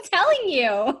 I'm telling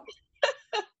you.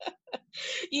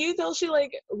 You know, she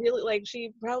like really like,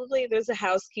 she probably, there's a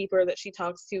housekeeper that she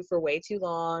talks to for way too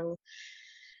long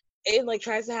and like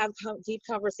tries to have deep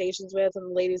conversations with, and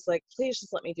the lady's like, please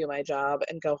just let me do my job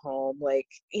and go home. Like,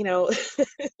 you know,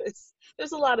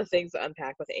 there's a lot of things to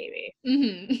unpack with Amy.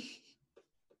 Mm-hmm.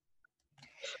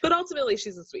 But ultimately,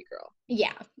 she's a sweet girl.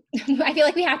 Yeah. I feel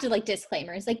like we have to like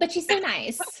disclaimers, like, but she's so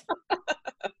nice.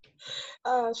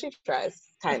 She tries,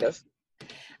 kind of.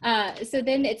 So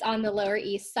then it's on the Lower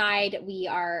East Side. We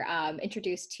are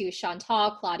introduced to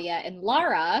Chantal, Claudia, and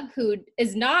Lara, who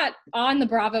is not on the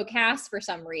Bravo cast for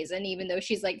some reason, even though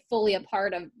she's like fully a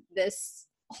part of this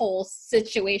whole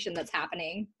situation that's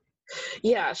happening.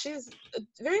 Yeah, she's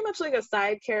very much like a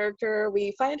side character.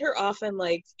 We find her often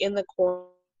like in the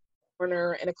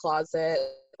corner in a closet,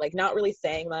 like not really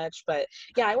saying much. But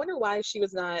yeah, I wonder why she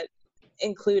was not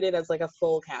included as like a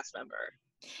full cast member.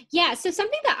 Yeah, so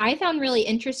something that I found really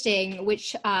interesting,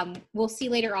 which we'll see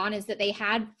later on, is that they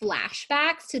had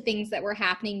flashbacks to things that were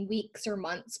happening weeks or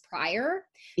months prior.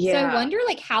 Yeah. So I wonder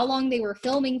like how long they were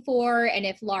filming for, and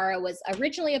if Lara was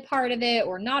originally a part of it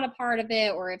or not a part of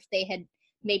it, or if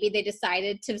maybe they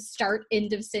decided to start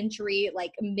End of Century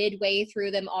like midway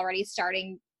through them already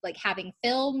starting like having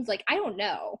films. Like, I don't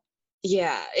know.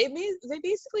 Yeah, they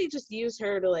basically just use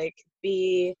her to like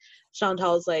be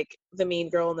Chantal's like the mean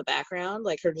girl in the background,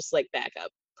 like her just like backup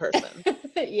person.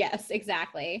 Yes,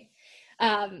 exactly.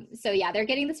 So yeah, they're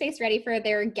getting the space ready for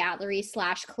their gallery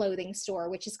 / clothing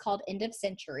store, which is called End of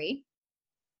Century.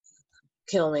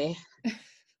 Kill me.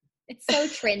 It's so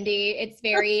trendy. It's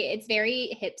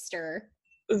very hipster.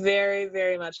 Very,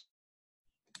 very much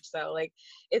so. Like,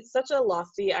 it's such a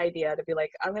lofty idea to be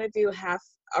like, I'm gonna do half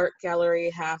art gallery,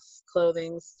 half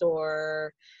clothing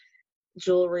store,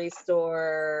 jewelry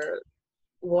store,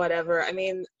 wwhatever. I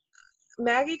mean,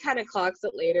 Maggie kind of clocks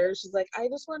it later. She's like, I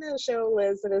just want to show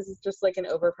Liz that this is just like an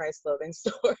overpriced clothing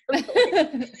store. Like,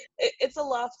 it's a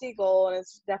lofty goal, and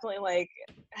it's definitely like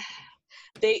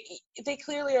they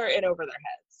clearly are in over their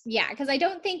heads. Yeah, because I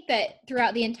don't think that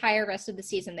throughout the entire rest of the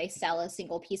season they sell a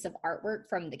single piece of artwork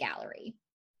from the gallery.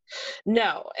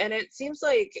 No, and it seems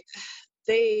like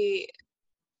they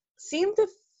seem to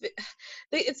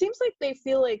it seems like they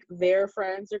feel like their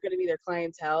friends are going to be their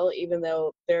clientele, even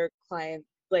though their client,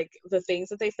 like the things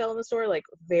that they sell in the store, like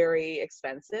very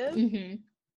expensive. Mm-hmm.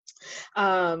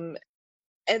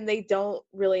 And they don't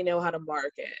really know how to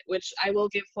market, which I will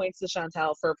give points to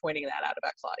Chantal for pointing that out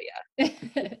about Claudia.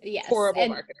 Yes. Horrible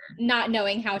and marketer. Not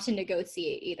knowing how to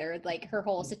negotiate either. Like her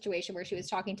whole situation where she was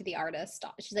talking to the artist.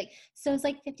 She's like, so it's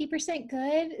like 50%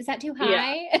 good? Is that too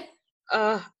high?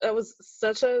 Yeah. That was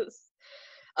such a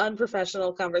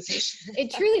unprofessional conversation.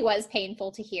 It truly was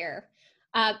painful to hear.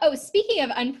 Speaking of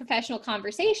unprofessional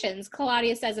conversations,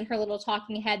 Claudia says in her little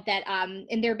talking head that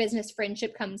in their business,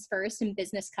 friendship comes first and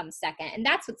business comes second, and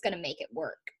that's what's going to make it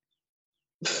work.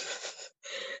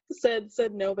 said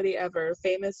nobody ever.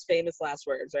 Famous last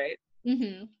words, right?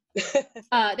 Mm-hmm.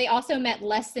 They also met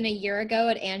less than a year ago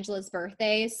at Angela's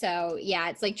birthday, so yeah,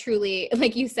 it's like truly,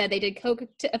 like you said, they did coke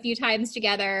a few times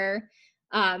together.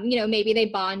 Maybe they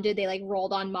bonded, they like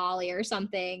rolled on Molly or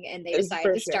something, and they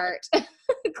decided to start a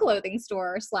clothing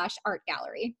store / art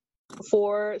gallery.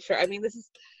 For sure. I mean, this is,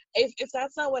 if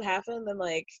that's not what happened, then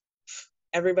like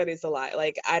everybody's a lie.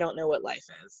 Like, I don't know what life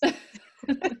is.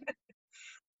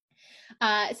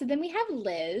 So then we have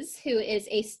Liz, who is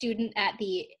a student at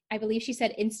the, I believe she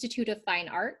said, Institute of Fine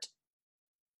Art.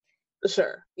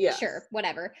 Sure. Yeah. Sure,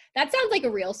 whatever. That sounds like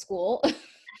a real school.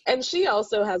 And she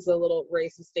also has a little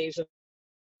racist Asian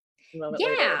moment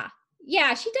later.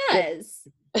 Yeah, she does.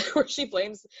 Where she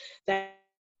blames that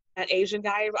Asian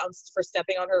guy for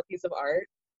stepping on her piece of art.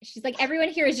 She's like, everyone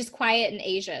here is just quiet and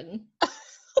Asian.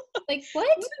 Like,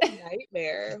 what? What a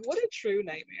nightmare. What a true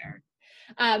nightmare.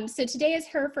 So today is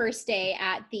her first day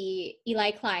at the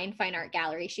Eli Klein Fine Art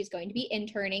Gallery. She's going to be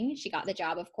interning. She got the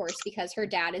job, of course, because her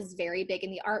dad is very big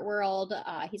in the art world.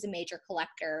 He's a major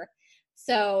collector.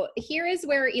 So here is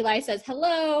where Eli says,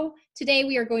 hello, today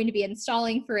we are going to be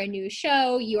installing for a new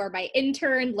show. You are my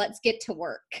intern. Let's get to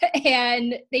work.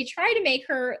 And they try to make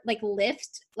her like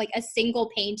lift like a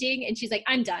single painting. And she's like,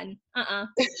 I'm done.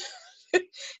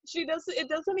 It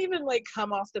doesn't even like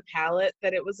come off the palette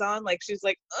that it was on. Like she's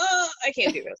like, I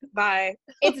can't do this. Bye.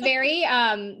 It's very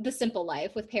The Simple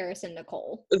Life with Paris and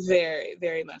Nicole. Very,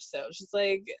 very much so. She's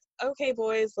like, okay,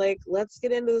 boys, like let's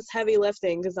get into this heavy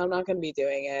lifting because I'm not going to be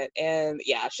doing it. And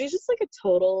yeah, she's just like a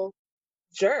total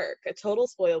jerk, a total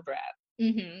spoiled brat.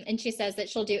 Mm-hmm. And she says that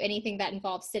she'll do anything that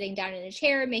involves sitting down in a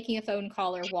chair, making a phone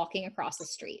call, or walking across the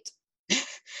street.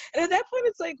 And at that point,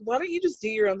 it's like, why don't you just do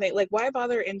your own thing? Like, why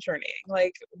bother interning?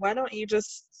 Like, why don't you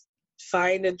just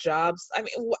find a job? I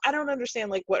mean, I don't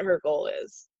understand, like, what her goal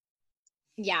is.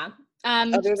 Yeah.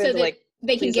 Other than so that like,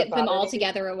 they can get them all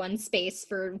together in one space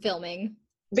for filming.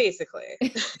 Basically.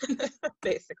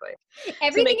 Basically.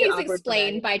 Everything is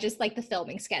explained by just, like, the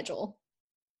filming schedule.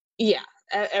 Yeah.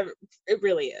 It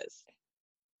really is.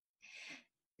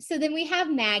 So then we have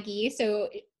Maggie. So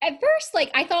at first,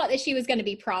 like, I thought that she was going to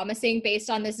be promising based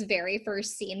on this very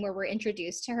first scene where we're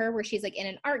introduced to her, where she's like in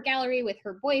an art gallery with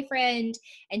her boyfriend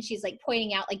and she's like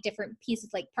pointing out like different pieces,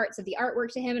 like parts of the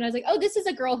artwork to him. And I was like, oh, this is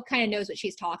a girl who kind of knows what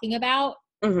she's talking about.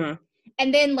 Mm-hmm.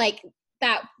 And then like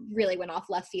that really went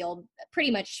off left field pretty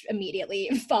much immediately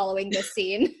following this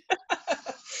scene.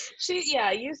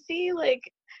 You see, like,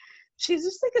 she's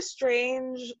just like a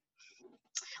strange,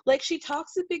 like, she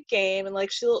talks a big game and like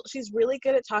she's really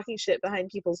good at talking shit behind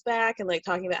people's back and like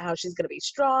talking about how she's going to be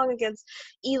strong against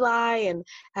Eli and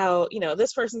how, you know,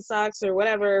 this person sucks or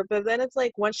whatever. But then it's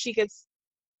like once she gets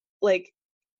like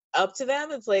up to them,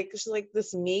 it's like she's like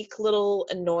this meek little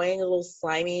annoying little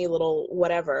slimy little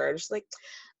whatever. Just like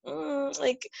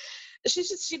like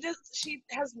she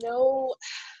has no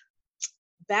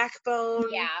backbone.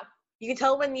 Yeah. You can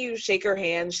tell when you shake her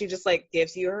hand, she just like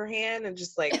gives you her hand and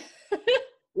just like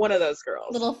one of those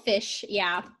girls. Little fish,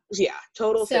 yeah. Yeah,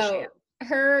 total fish hand.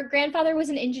 Her grandfather was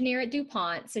an engineer at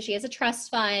DuPont, so she has a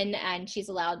trust fund and she's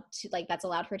allowed to, like, that's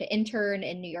allowed her to intern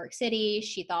in New York City.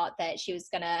 She thought that she was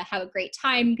going to have a great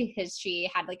time because she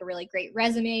had like a really great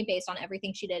resume based on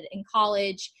everything she did in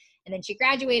college. And then she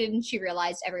graduated and she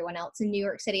realized everyone else in New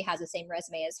York City has the same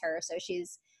resume as her. So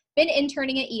she's been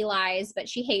interning at Eli's, but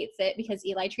she hates it because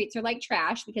Eli treats her like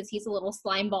trash because he's a little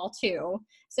slime ball too.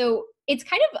 So it's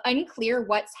kind of unclear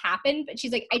what's happened, but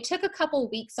she's like, I took a couple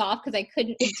weeks off because I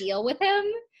couldn't deal with him.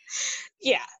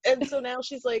 Yeah. And so now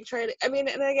she's like trying to, I mean,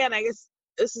 and again, I guess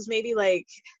this is maybe like,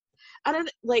 I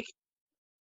don't like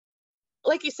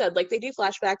you said, like they do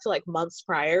flashback to like months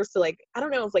prior. So like, I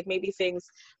don't know if like maybe things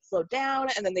slowed down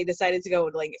and then they decided to go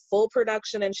into like full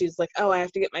production and she's like, oh, I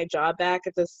have to get my job back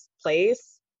at this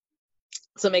place.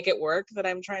 So make it work that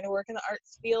I'm trying to work in the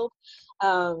arts field.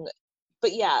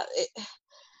 But yeah,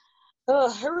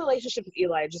 her relationship with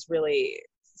Eli just really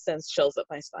sends chills up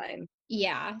my spine.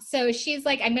 Yeah. So she's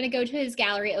like, I'm going to go to his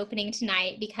gallery opening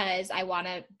tonight because I want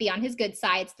to be on his good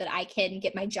side so that I can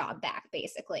get my job back,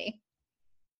 basically.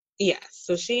 Yes.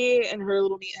 So she and her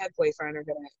little meathead boyfriend are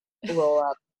going to roll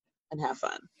up and have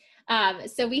fun.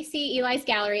 So we see Eli's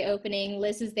gallery opening.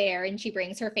 Liz is there and she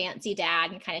brings her fancy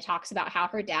dad and kind of talks about how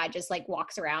her dad just like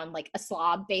walks around like a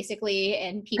slob basically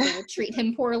and people treat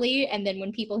him poorly. And then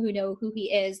when people who know who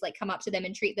he is like come up to them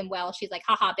and treat them well, she's like,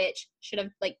 haha, bitch, should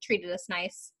have like treated us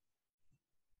nice.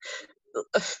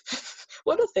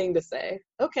 What a thing to say.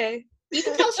 Okay. You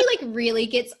can tell she like really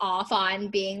gets off on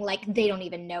being like, they don't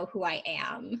even know who I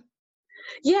am.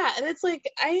 Yeah. And it's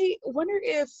like, I wonder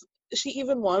if she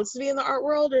even wants to be in the art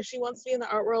world or she wants to be in the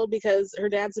art world because her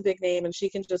dad's a big name and she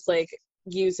can just like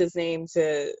use his name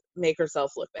to make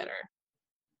herself look better.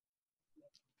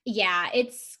 Yeah,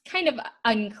 it's kind of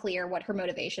unclear what her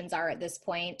motivations are at this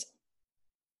point.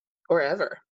 Or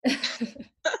ever.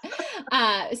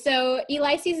 So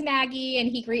Eli sees Maggie and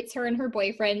he greets her and her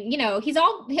boyfriend. You know, he's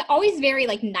always very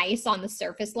like nice on the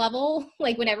surface level.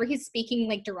 Like whenever he's speaking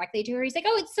like directly to her, he's like,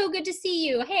 oh, it's so good to see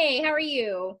you. Hey, how are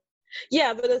you?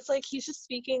 Yeah, but it's like he's just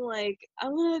speaking like,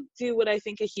 I'm gonna do what I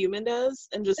think a human does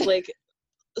and just like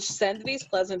send these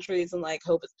pleasantries and like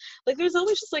hope it's like there's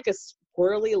always just like a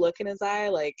squirrely look in his eye,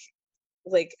 like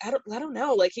I don't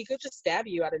know, like he could just stab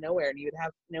you out of nowhere and you would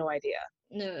have no idea.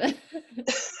 No.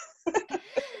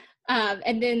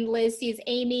 And then Liz sees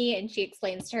Amy and she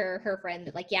explains to her friend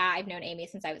that, like, yeah, I've known Amy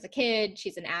since I was a kid.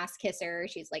 She's an ass kisser.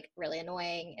 She's like really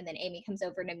annoying. And then Amy comes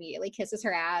over and immediately kisses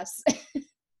her ass.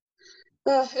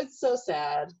 It's so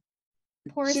sad.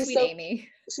 Poor sweet Amy.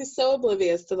 She's so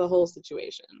oblivious to the whole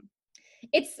situation.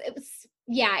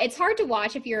 It's hard to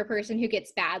watch if you're a person who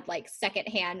gets bad, like,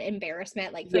 secondhand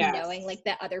embarrassment, like, from knowing, like,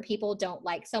 that other people don't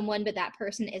like someone, but that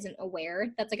person isn't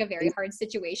aware. That's, like, a very hard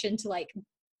situation to, like,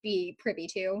 be privy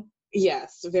to.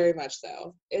 Yes, very much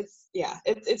so.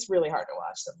 It's really hard to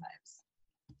watch sometimes.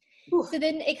 Whew. So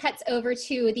then it cuts over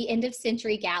to the end of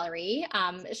Century Gallery.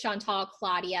 Chantal,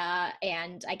 Claudia,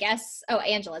 and I guess,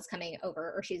 Angela's coming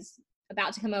over, or she's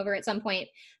about to come over at some point,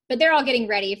 but they're all getting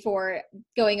ready for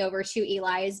going over to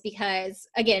Eli's because,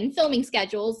 again, filming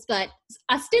schedules, but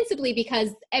ostensibly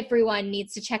because everyone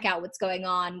needs to check out what's going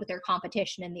on with their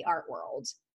competition in the art world.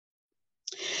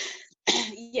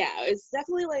 Yeah, it's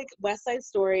definitely like West Side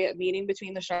Story, a meeting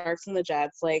between the Sharks and the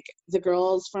Jets. Like, the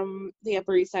girls from the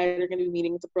Upper East Side are going to be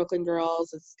meeting with the Brooklyn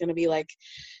girls. It's going to be like,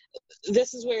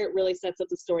 this is where it really sets up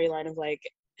the storyline of like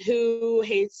who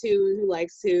hates who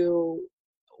likes who,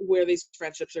 where these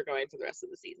friendships are going for the rest of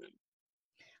the season.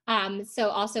 So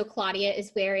also Claudia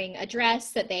is wearing a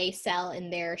dress that they sell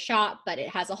in their shop, but it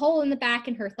has a hole in the back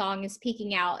and her thong is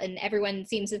peeking out, and everyone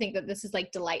seems to think that this is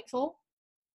like delightful.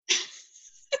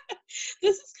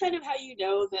 This is kind of how you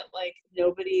know that like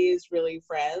nobody is really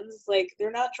friends. Like,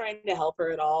 they're not trying to help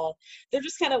her at all. They're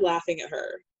just kind of laughing at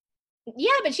her. Yeah,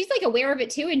 but she's like aware of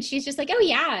it too, and she's just like, oh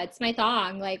yeah, it's my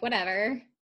thong, like whatever.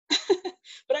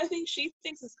 But I think she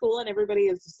thinks it's cool and everybody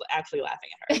is just actually laughing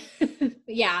at her.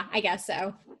 Yeah, I guess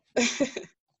so.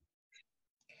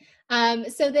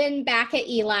 So then back at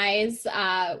Eli's,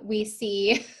 we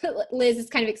see Liz is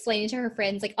kind of explaining to her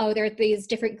friends, like, oh, there are these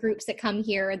different groups that come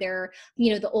here. They're,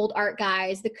 you know, the old art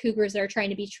guys, the cougars that are trying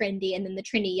to be trendy, and then the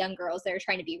trendy young girls that are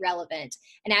trying to be relevant.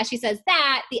 And as she says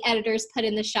that, the editors put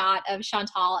in the shot of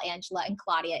Chantal, Angela, and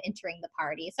Claudia entering the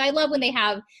party. So I love when they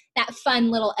have that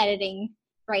fun little editing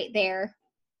right there.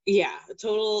 Yeah,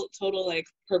 total like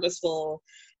purposeful.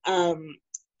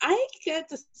 I get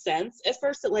the sense at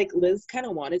first that like Liz kind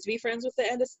of wanted to be friends with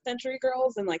the End of Century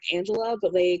girls and like Angela,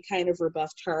 but they kind of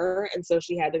rebuffed her, and so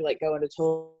she had to like go into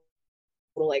total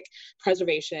like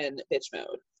preservation bitch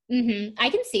mode. Mm-hmm.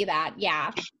 I can see that. Yeah.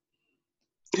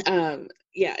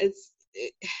 Yeah,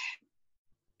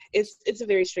 it's a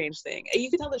very strange thing. You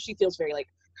can tell that she feels very like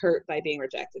hurt by being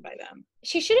rejected by them.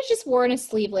 She should have just worn a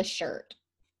sleeveless shirt.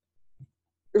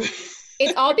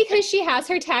 It's all because she has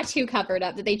her tattoo covered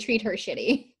up that they treat her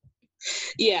shitty.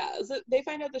 Yeah, so they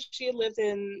find out that she had lived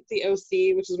in the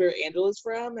OC, which is where Angela's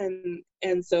from,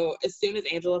 and so as soon as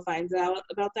Angela finds out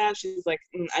about that, she's like,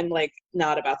 I'm like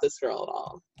not about this girl at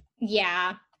all.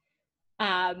 Yeah.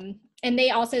 And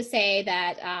they also say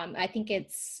that I think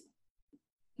it's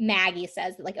Maggie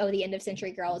says that like, oh, the End of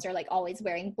Century girls are like always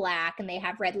wearing black and they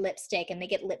have red lipstick and they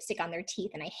get lipstick on their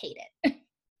teeth, and I hate it.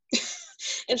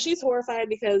 And she's horrified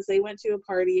because they went to a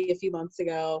party a few months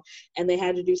ago and they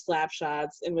had to do slap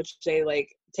shots in which they like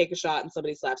take a shot and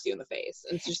somebody slaps you in the face.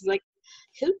 And so she's like,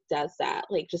 who does that?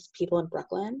 Like, just people in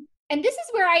Brooklyn? And this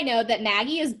is where I know that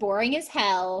Maggie is boring as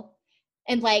hell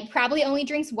and like probably only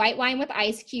drinks white wine with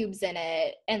ice cubes in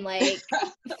it and like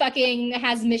fucking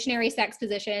has missionary sex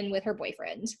position with her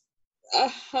boyfriend.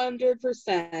 100%.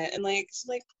 And like,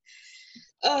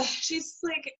 she's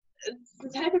like the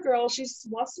type of girl, she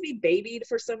wants to be babied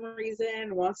for some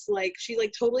reason, wants to like, she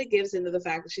like totally gives into the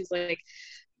fact that she's like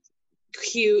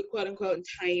cute, quote unquote, and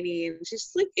tiny, and she's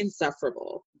just like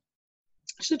insufferable.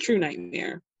 She's a true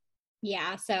nightmare.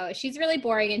 Yeah, so she's really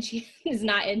boring and she is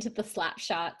not into the slap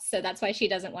shots, so that's why she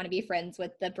doesn't want to be friends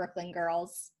with the Brooklyn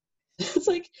girls. It's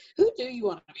like, who do you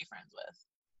want to be friends with?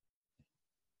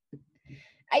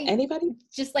 Anybody?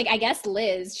 Just like, I guess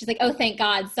Liz. She's like, oh, thank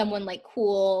God, someone like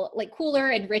cool, like cooler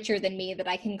and richer than me that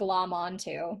I can glom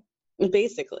onto.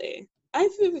 Basically. I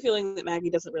have a feeling that Maggie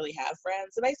doesn't really have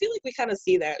friends, and I feel like we kind of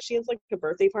see that. She has like a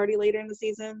birthday party later in the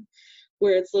season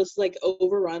where it's just like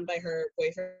overrun by her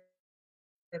boyfriend.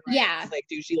 Yeah. Like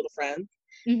douchey little friend.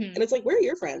 Mm-hmm. And it's like, where are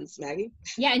your friends, Maggie?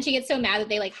 Yeah, and she gets so mad that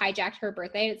they like hijacked her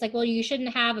birthday. It's like, well, you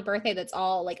shouldn't have a birthday that's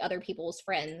all like other people's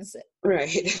friends.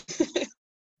 Right.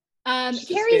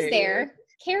 Carrie's there. Weird.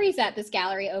 Carrie's at this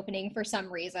gallery opening for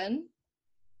some reason.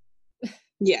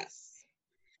 Yes.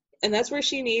 And that's where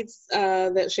she meets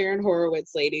that Sharon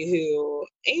Horowitz lady who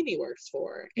Amy works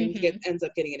for and ends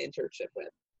up getting an internship with.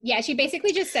 Yeah, she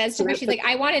basically just says to her, she's like,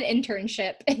 I want an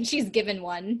internship, and she's given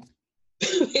one.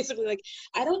 Basically, like,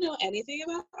 I don't know anything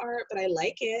about art, but I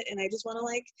like it, and I just want to,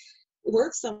 like,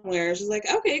 work somewhere. She's like,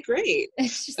 okay, great.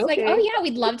 She's like, oh yeah,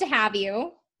 we'd love to have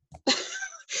you.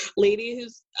 Lady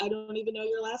who's, I don't even know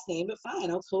your last name, but fine,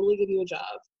 I'll totally give you a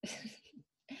job.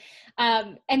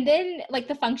 And then, like,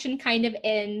 the function kind of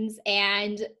ends,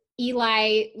 and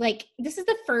Eli, like, this is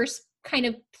the first kind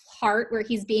of part where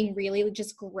he's being really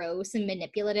just gross and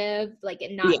manipulative, like,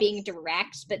 and not being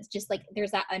direct, but just like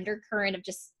there's that undercurrent of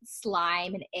just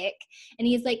slime and ick. And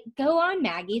he's like, go on,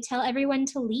 Maggie, tell everyone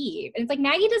to leave. And it's like,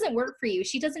 Maggie doesn't work for you.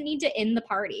 She doesn't need to end the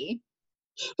party.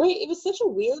 Right. It was such a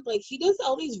weird, like, he does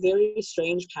all these very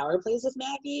strange power plays with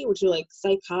Maggie, which are, like,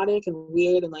 psychotic and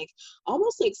weird and, like,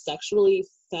 almost, like, sexually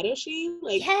fetishy.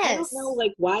 Like, I don't know,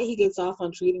 like, why he gets off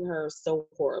on treating her so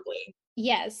horribly.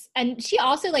 Yes. And she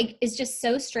also, like, is just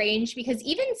so strange because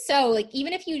even so, like,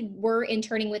 even if you were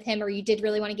interning with him or you did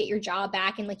really want to get your job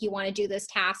back and, like, you want to do this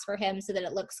task for him so that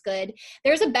it looks good,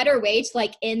 there's a better way to,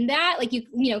 like, end that. Like, you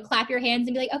know, clap your hands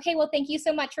and be like, okay, well, thank you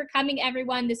so much for coming,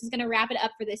 everyone. This is going to wrap it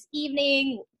up for this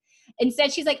evening.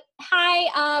 Instead, she's like,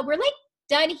 hi, we're, like,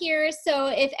 done here. So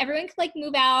if everyone could, like,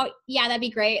 move out, yeah, that'd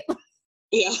be great.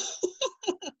 Yeah.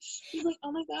 She's like,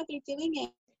 oh my God, they're doing it.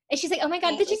 And she's like, oh my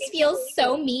God, this just feels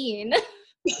so mean. Like,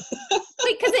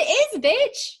 because it is,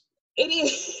 bitch. It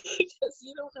is. Because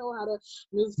you don't know how to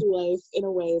move through life in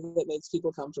a way that makes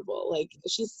people comfortable. Like,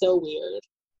 she's so weird.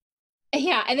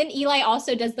 Yeah, and then Eli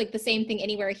also does, like, the same thing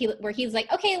anywhere where he's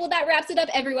like, okay, well, that wraps it up,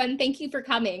 everyone. Thank you for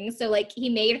coming. So, like, he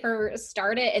made her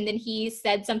start it, and then he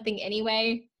said something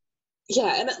anyway.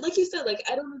 Yeah, and like you said, like,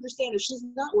 I don't understand. If she's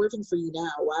not working for you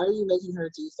now, why are you making her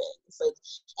do things? Like,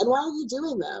 and why are you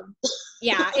doing them?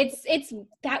 Yeah, it's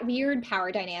that weird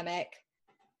power dynamic.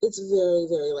 It's very,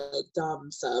 very, like, dom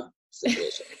sub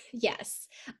situation. Yes.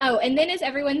 Oh, and then as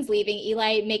everyone's leaving,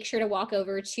 Eli makes sure to walk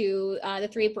over to the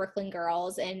three Brooklyn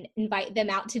girls and invite them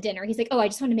out to dinner. He's like, oh, I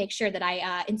just want to make sure that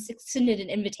I extended an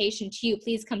invitation to you.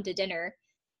 Please come to dinner.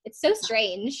 It's so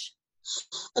strange.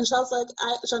 And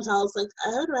Chantal's like,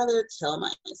 I would rather kill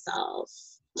myself.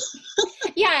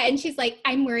 Yeah, and she's like,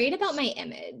 I'm worried about my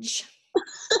image.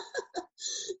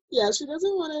 Yeah, she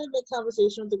doesn't want to make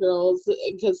conversation with the girls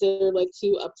because they're, like,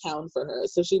 too uptown for her.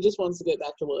 So she just wants to get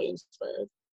back to Williamsburg.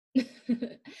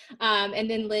 And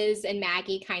then Liz and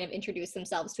Maggie kind of introduce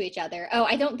themselves to each other. Oh,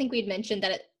 I don't think we'd mentioned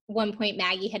that at one point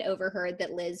Maggie had overheard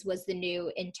that Liz was the new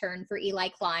intern for Eli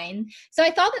Klein. So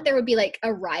I thought that there would be, like,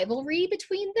 a rivalry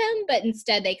between them, but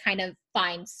instead they kind of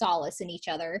find solace in each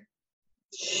other.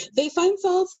 They find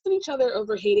solace in each other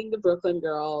over hating the Brooklyn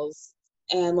girls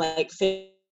and, like,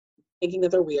 thinking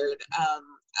that they're weird.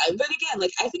 But again,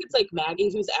 like, I think it's, like,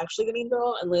 Maggie who's actually the mean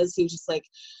girl and Liz who's just like,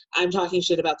 I'm talking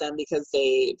shit about them because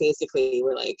they basically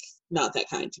were, like, not that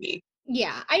kind to me.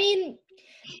 Yeah, I mean,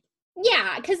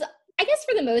 yeah, because I guess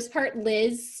for the most part,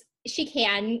 Liz, she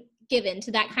can give into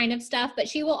that kind of stuff, but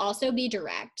she will also be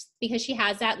direct because she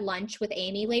has that lunch with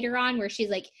Amy later on where she's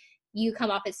like, you come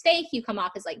off as fake, you come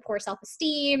off as, like, poor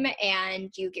self-esteem,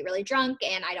 and you get really drunk,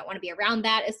 and I don't want to be around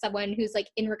that as someone who's, like,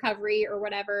 in recovery or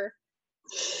whatever.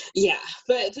 Yeah,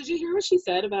 but did you hear what she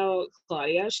said about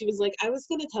Claudia? She was like, I was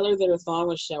going to tell her that her thong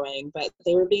was showing, but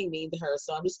they were being mean to her,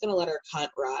 so I'm just going to let her cunt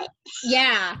rot.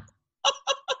 Yeah.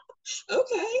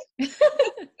 Okay.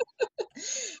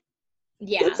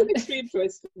 Yeah. That's an extreme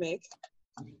choice to make.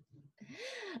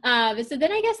 So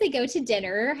then I guess they go to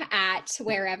dinner at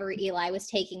wherever Eli was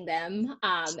taking them.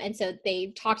 And so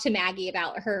they talk to Maggie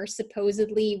about her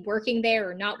supposedly working there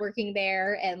or not working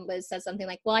there. And Liz says something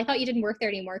like, well, I thought you didn't work there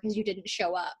anymore because you didn't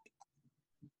show up.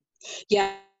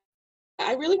 Yeah.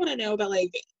 I really want to know about,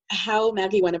 like, how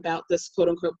Maggie went about this quote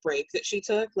unquote break that she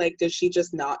took. Like, did she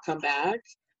just not come back?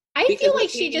 I feel like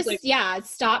she just,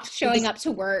 stopped showing up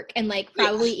to work, and, like,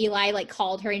 probably Eli, like,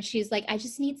 called her and she's like, I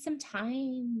just need some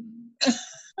time.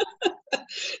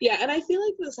 Yeah, and I feel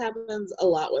like this happens a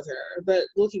lot with her, but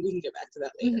we can get back to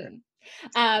that later.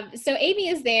 Mm-hmm. So Amy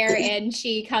is there and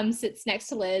she sits next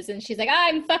to Liz and she's like,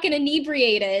 I'm fucking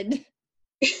inebriated.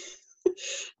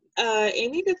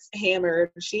 Amy gets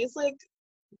hammered. She's, like,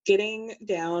 getting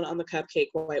down on the cupcake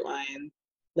white wine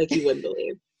like you wouldn't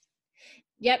believe.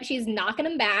 Yep, she's knocking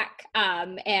them back.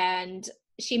 And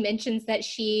she mentions that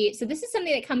so this is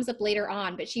something that comes up later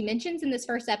on, but she mentions in this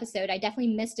first episode, I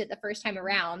definitely missed it the first time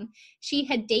around, she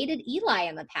had dated Eli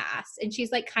in the past, and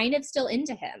she's, like, kind of still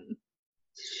into him.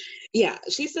 Yeah,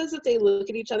 she says that they look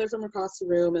at each other from across the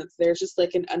room and there's just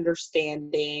like an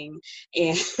understanding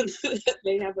and that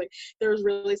they have like there's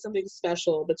really something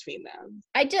special between them.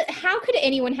 How could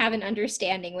anyone have an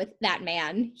understanding with that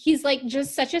man? He's like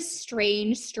just such a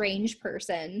strange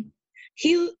person.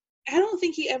 I don't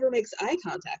think he ever makes eye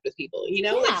contact with people, you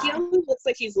know? Like he Yeah. always looks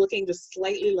like he's looking just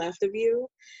slightly left of you.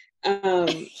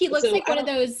 He looks so like I one of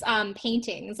don't- those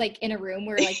paintings, like in a room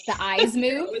where like the eyes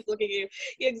move. always looking at you.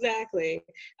 Exactly.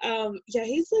 Yeah,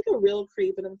 he's like a real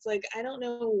creep, and it's like I don't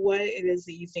know what it is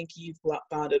that you think you've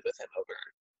bonded with him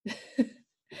over.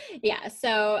 Yeah,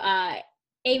 so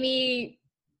Amy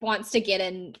wants to get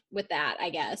in with that, I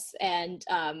guess, and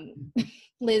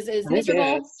Liz is I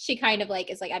miserable. guess. She kind of like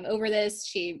is like, I'm over this.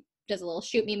 She does a little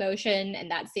shoot me motion,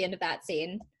 and that's the end of that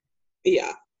scene.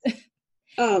 Yeah.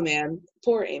 Oh man,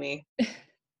 poor Amy.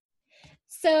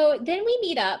 So then we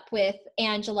meet up with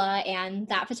Angela and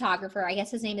that photographer, I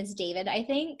guess his name is David, I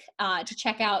think, to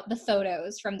check out the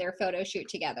photos from their photo shoot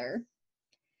together.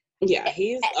 Yeah,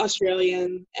 he's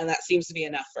Australian, and that seems to be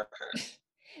enough for her.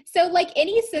 So like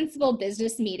any sensible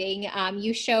business meeting,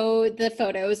 you show the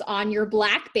photos on your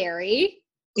BlackBerry.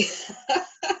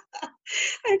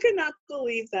 I could not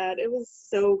believe that. It was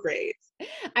so great.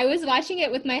 I was watching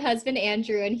it with my husband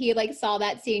Andrew, and he like saw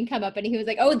that scene come up, and he was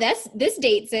like, "Oh, this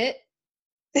dates it."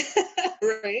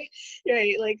 right.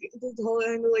 Like the whole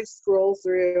time to like scroll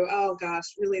through. Oh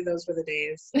gosh, really, those were the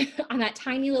days. On that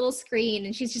tiny little screen,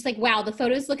 and she's just like, "Wow, the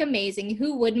photos look amazing.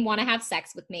 Who wouldn't want to have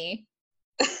sex with me?"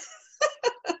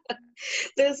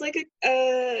 There's like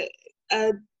a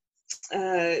I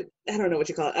don't know what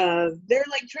you call it. They're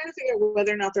like trying to figure out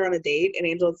whether or not they're on a date, and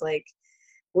Angel's like,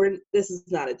 this is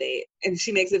not a date, and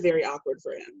she makes it very awkward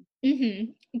for him.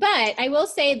 Mm-hmm. But I will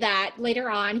say that later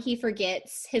on he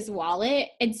forgets his wallet,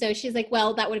 and so she's like,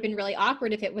 "Well, that would have been really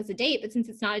awkward if it was a date, but since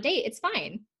it's not a date, it's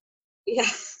fine." Yeah.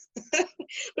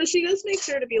 But she does make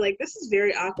sure to be like, this is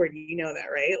very awkward, you know that,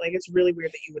 right? Like it's really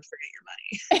weird that you would forget your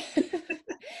money.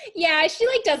 Yeah, she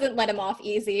like doesn't let him off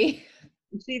easy.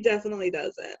 She definitely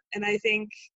doesn't. And I think,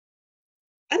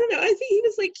 I don't know, I think he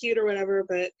was like cute or whatever,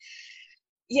 but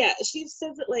yeah, she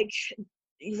says that like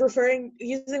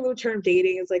using the term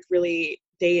dating is like really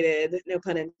dated, no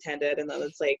pun intended, and then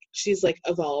it's like she's like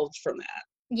evolved from that.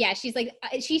 Yeah, she's like,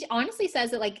 she honestly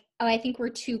says that like, "Oh, I think we're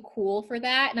too cool for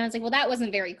that," and I was like, well, that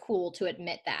wasn't very cool to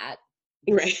admit that.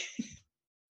 Right.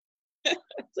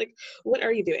 It's like, what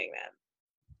are you doing, man?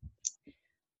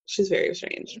 She's very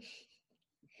strange.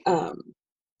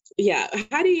 Yeah,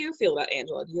 how do you feel about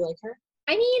Angela? Do you like her?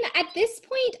 I mean, at this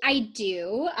point, I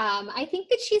do. I think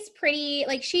that she's pretty,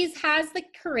 like, has the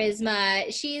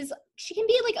charisma. She can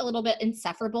be like a little bit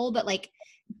insufferable, but like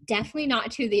definitely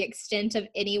not to the extent of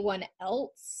anyone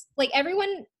else. Like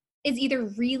everyone is either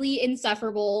really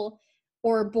insufferable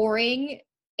or boring,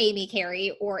 Amy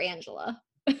Carey or Angela.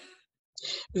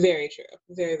 Very true.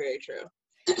 Very, very true.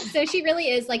 So she really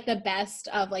is like the best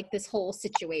of like this whole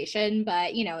situation,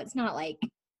 but you know, it's not like I'm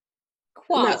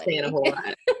quality. not saying a whole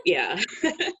lot. Yeah.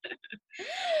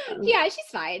 Yeah,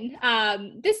 she's fine.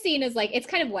 This scene is like, it's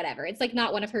kind of whatever. It's like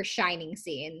not one of her shining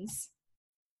scenes.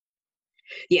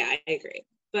 Yeah, I agree.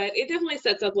 But it definitely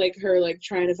sets up like her like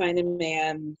trying to find a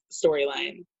man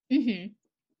storyline. Mm-hmm.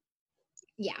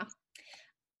 Yeah.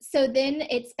 So then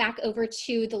it's back over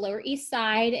to the Lower East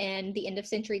Side, and the End of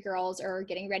Century girls are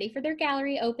getting ready for their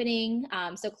gallery opening.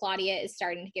 So Claudia is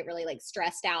starting to get really like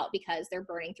stressed out because they're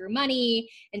burning through money.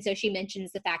 And so she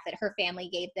mentions the fact that her family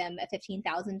gave them a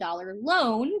 $15,000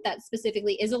 loan that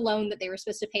specifically is a loan that they were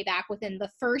supposed to pay back within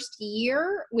the first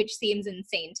year, which seems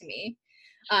insane to me.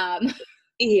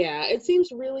 Yeah, it seems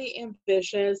really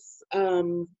ambitious.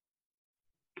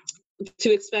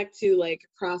 To expect to like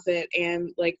profit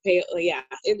and like pay, yeah,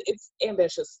 it's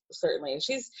ambitious, certainly.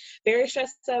 She's very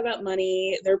stressed out about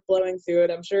money. They're blowing through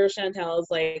it. I'm sure Chantal is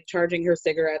like charging her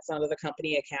cigarettes onto the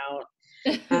company account.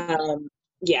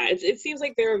 Yeah, it seems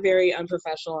like they're very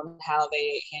unprofessional in how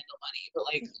they handle money, but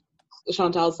like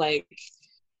Chantal's like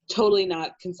totally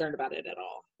not concerned about it at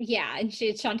all. Yeah, and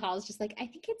Chantal is just like, I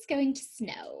think it's going to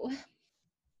snow.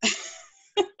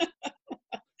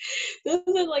 This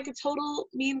is like a total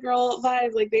mean girl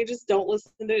vibe. Like they just don't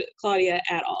listen to Claudia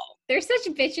at all. They're such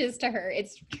bitches to her.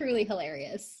 It's truly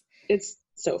hilarious. It's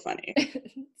so funny.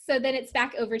 So then it's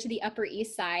back over to the Upper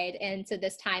East Side, and so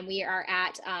this time we are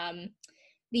at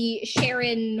the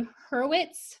Sharon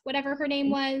Hurwitz, whatever her name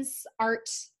was, art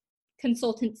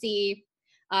consultancy.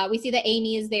 We see that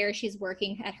Amy is there. She's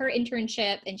working at her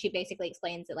internship, and she basically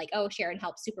explains that like, oh, Sharon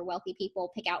helps super wealthy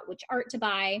people pick out which art to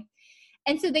buy.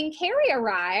 And so then Carrie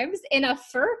arrives in a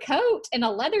fur coat and a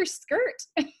leather skirt.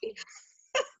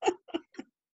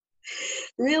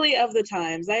 Really of the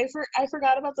times. I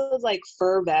forgot about those like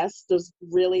fur vests, those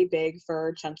really big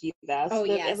fur chunky vests Oh,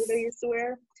 that yes. everybody used to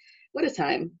wear. What a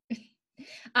time.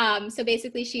 So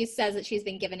basically she says that she's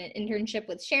been given an internship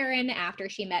with Sharon after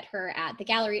she met her at the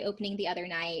gallery opening the other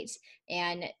night.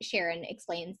 And Sharon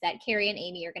explains that Carrie and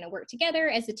Amy are going to work together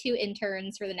as the two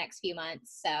interns for the next few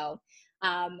months. So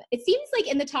it seems like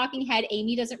in the talking head,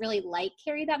 Amy doesn't really like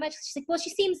Carrie that much. She's like, well,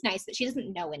 she seems nice, but she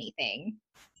doesn't know anything.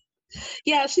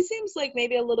 Yeah, she seems like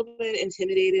maybe a little bit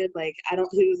intimidated. Like, I don't,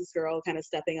 who's this girl kind of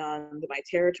stepping on my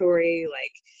territory?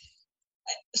 Like,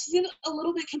 she's a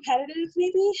little bit competitive,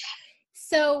 maybe.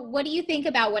 So what do you think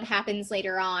about what happens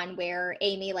later on where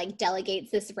Amy like delegates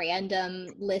this random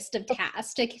list of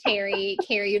tasks to Carrie?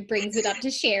 Carrie brings it up to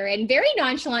Sharon, very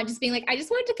nonchalant, just being like, I just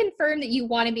wanted to confirm that you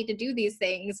wanted me to do these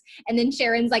things. And then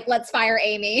Sharon's like, let's fire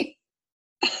Amy.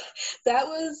 That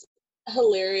was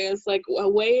hilarious. Like, a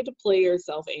way to play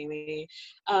yourself, Amy.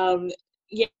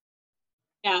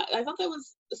 Yeah, I thought that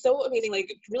was so amazing.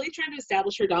 Like, really trying to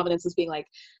establish her dominance as being like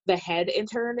the head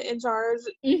intern in charge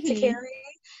to Carrie.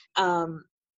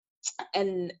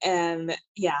 And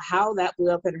yeah, how that blew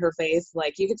up in her face.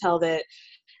 Like, you could tell that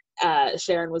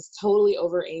Sharon was totally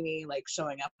over Amy, like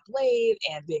showing up late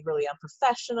and being really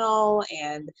unprofessional,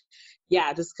 and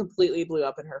yeah, just completely blew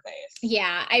up in her face.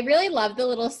 Yeah, I really love the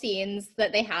little scenes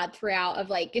that they had throughout of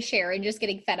like Sharon just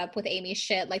getting fed up with Amy's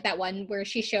shit, like that one where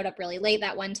she showed up really late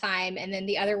that one time, and then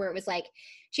the other where it was like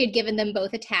she had given them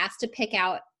both a task to pick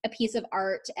out a piece of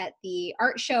art at the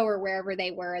art show or wherever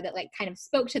they were that like kind of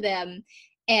spoke to them.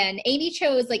 And Amy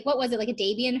chose, like, what was it, like a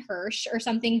Damien Hirst or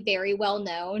something very well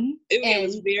known. It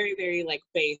was very, very, like,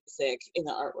 basic in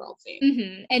the art world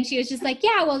scene. And she was just like,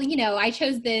 yeah, well, you know, I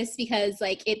chose this because,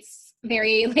 like, it's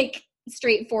very, like,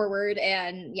 straightforward.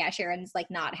 And, yeah, Sharon's, like,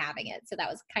 not having it. So that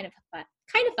was kind of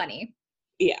funny.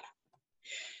 Yeah.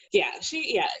 Yeah,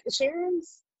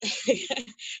 Sharon's,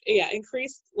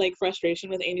 increased, like,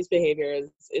 frustration with Amy's behavior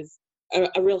is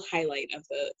a real highlight of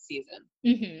the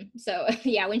season. So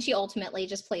yeah, when she ultimately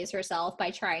just plays herself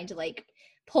by trying to like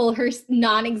pull her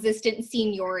non-existent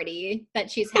seniority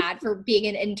that she's had for being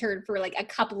an intern for like a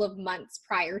couple of months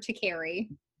prior to Carrie.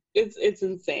 It's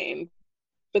insane,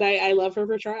 but I love her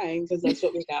for trying because that's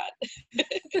what we got.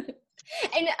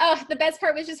 And the best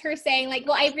part was just her saying like,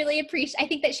 well, I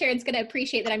think that Sharon's going to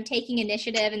appreciate that I'm taking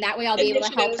initiative, and that way I'll be able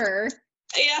to help her.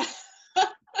 Yeah.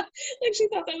 Like, she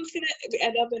thought that was going to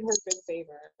end up in her good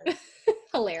favor.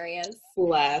 Hilarious.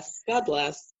 God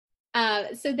bless.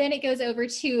 So then it goes over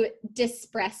to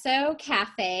Despresso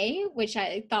Cafe, which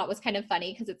I thought was kind of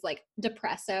funny because it's like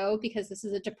depresso, because this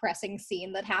is a depressing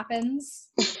scene that happens.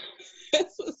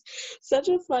 This was this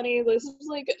is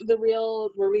like the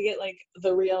real, where we get like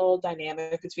the real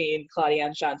dynamic between Claudia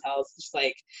and Chantal. It's just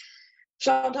like,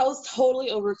 Chantal's totally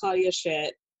over Claudia's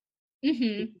shit.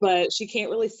 But she can't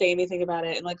really say anything about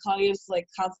it, and like Claudia's like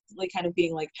constantly kind of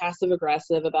being like passive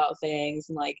aggressive about things,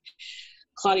 and like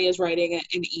Claudia's writing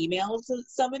an email to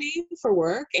somebody for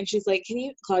work, and she's like,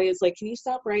 Claudia's like, can you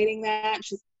stop writing that?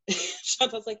 And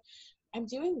Chantal's like, I'm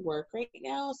doing work right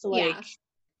now, so like,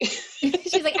 yeah.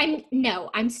 She's like,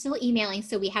 I'm still emailing,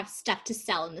 so we have stuff to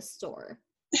sell in the store.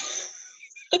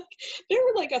 There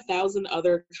were like 1,000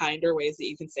 other kinder ways that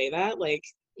you can say that, like.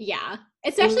 Yeah,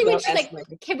 especially when she's like,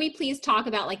 can we please talk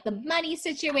about like the money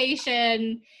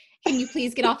situation? Can you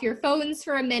please get off your phones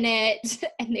for a minute?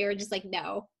 And they were just like,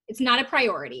 no, it's not a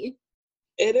priority.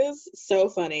 It is so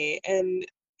funny. And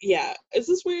yeah, is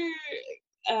this where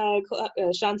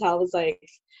Chantal was like,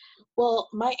 well,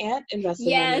 my aunt invested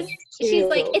yes money too. She's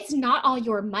like, it's not all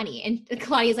your money. And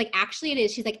Claudia's like, actually it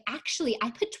is. She's like, actually I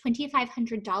put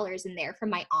 $2,500 in there from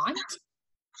my aunt.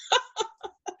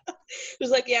 It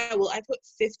was like, yeah, well, I put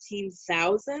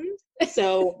 15,000,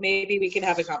 so maybe we can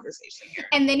have a conversation here.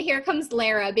 And then here comes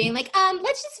Lara being like,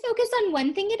 let's just focus on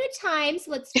one thing at a time.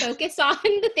 So let's focus on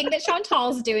the thing that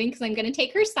Chantal's doing, because I'm going to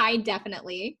take her side,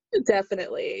 definitely.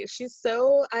 Definitely. She's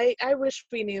so, I wish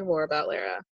we knew more about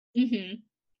Lara.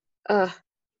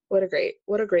 What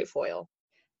a great foil.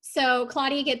 So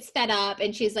Claudia gets fed up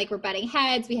and she's like, we're butting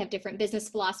heads. We have different business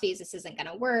philosophies. This isn't going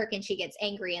to work. And she gets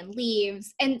angry and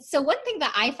leaves. And so one thing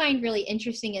that I find really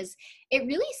interesting is it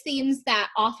really seems that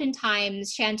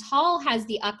oftentimes Chantal has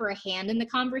the upper hand in the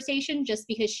conversation just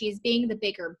because she's being the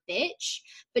bigger bitch,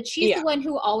 but she's the one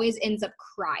who always ends up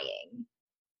crying.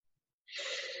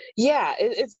 Yeah,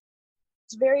 it's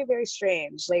very, very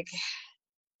strange. Like,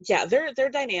 yeah, their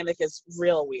dynamic is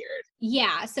real weird.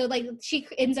 Yeah, so like she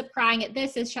ends up crying at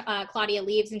this as Claudia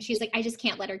leaves, and she's like, I just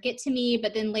can't let her get to me.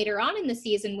 But then later on in the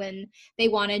season, when they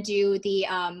want to do the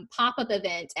pop-up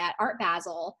event at Art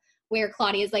Basel, where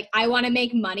Claudia's like, I want to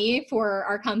make money for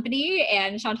our company,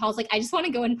 and Chantal's like, I just want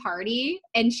to go and party.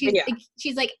 And she's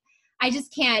like, I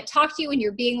just can't talk to you when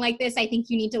you're being like this. I think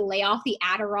you need to lay off the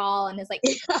Adderall, and is like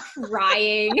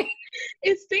crying.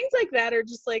 It's things like that are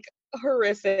just like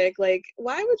horrific. Like,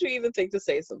 why would you even think to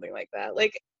say something like that?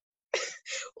 Like,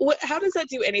 how does that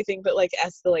do anything but like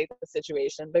escalate the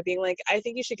situation by being like, I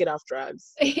think you should get off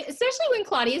drugs? Especially when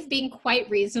Claudia's being quite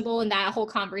reasonable in that whole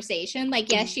conversation. Like,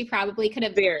 yes, she probably could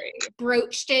have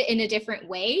broached it in a different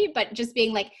way, but just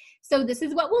being like, so this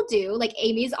is what we'll do. Like,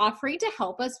 Amy's offering to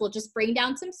help us. We'll just bring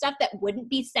down some stuff that wouldn't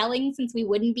be selling since we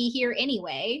wouldn't be here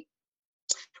anyway.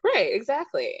 Right,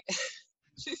 exactly.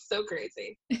 She's so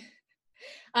crazy.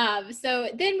 So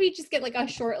then we just get like a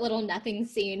short little nothing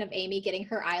scene of Amy getting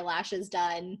her eyelashes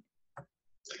done.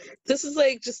 This is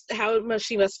like just how much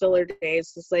she must fill her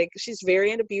days. It's like she's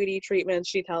very into beauty treatments,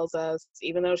 she tells us,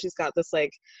 even though she's got this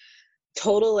like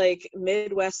total like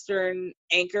Midwestern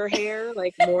anchor hair,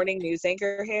 like morning news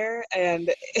anchor hair.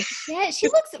 And yeah, she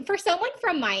looks, for someone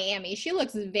from Miami, she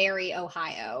looks very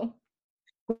Ohio.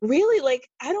 Really, like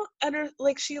I don't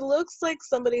like she looks like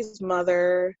somebody's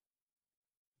mother.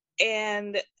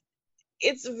 And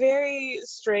it's very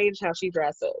strange how she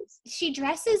dresses. She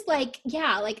dresses like,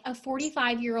 yeah, like a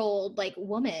 45-year-old like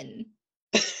woman.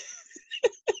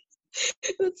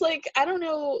 It's like, I don't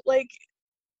know, like,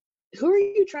 who are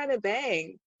you trying to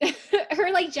bang?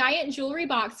 Her like giant jewelry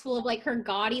box full of like her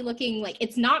gaudy looking, like,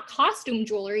 it's not costume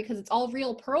jewelry because it's all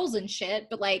real pearls and shit,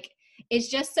 but like it's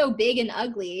just so big and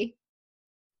ugly.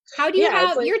 How do you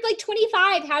have, like, you're like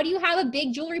 25, how do you have a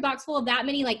big jewelry box full of that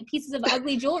many like pieces of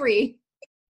ugly jewelry?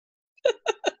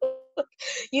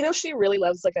 You know, she really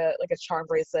loves like a charm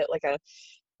bracelet, like a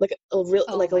real,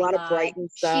 like a lot of bright and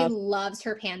stuff. She loves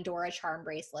her Pandora charm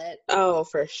bracelet. Oh,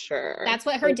 for sure. That's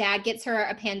what her dad gets her,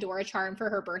 a Pandora charm for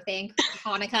her birthday and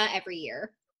Hanukkah every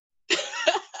year.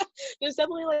 There's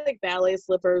definitely like ballet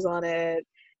slippers on it,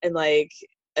 and like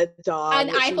a dog.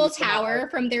 An Eiffel Tower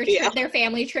from their their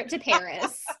family trip to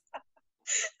Paris.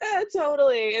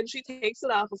 Totally. And she takes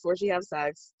it off before she has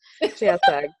sex. She has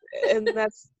sex. And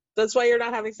that's why you're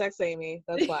not having sex, Amy.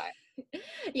 That's why.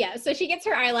 Yeah, so she gets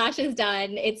her eyelashes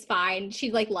done. It's fine.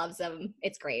 She like loves them.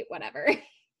 It's great, whatever.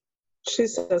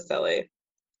 She's so silly.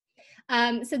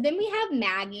 So then we have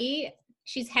Maggie.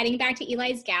 She's heading back to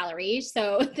Eli's gallery.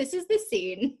 So this is the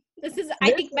scene. This is,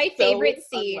 I think, my favorite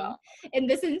scene in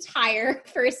this entire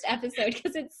first episode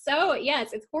because it's so,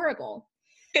 yes, it's horrible.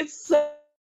 It's so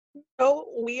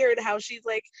weird how she's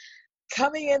like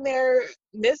coming in there,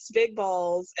 Miss Big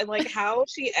Balls, and like how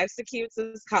she executes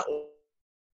this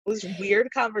weird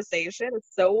conversation is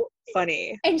so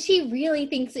funny. And she really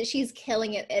thinks that she's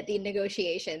killing it at the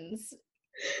negotiations.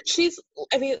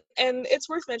 I mean, and it's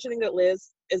worth mentioning that Liz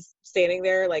is standing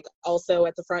there, like, also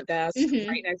at the front desk,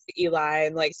 right next to Eli,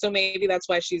 and like, so maybe that's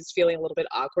why she's feeling a little bit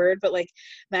awkward, but like,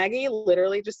 Maggie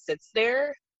literally just sits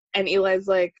there, and Eli's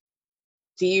like,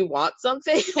 do you want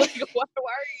something? Like, why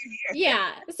are you here?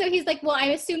 Yeah. So he's like, well, I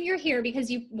assume you're here because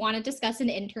you want to discuss an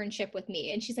internship with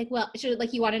me. And she's like, well,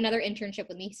 like, you want another internship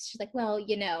with me? She's like, well,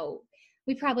 you know,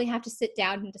 we probably have to sit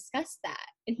down and discuss that.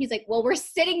 And he's like, well, we're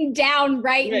sitting down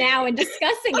right now and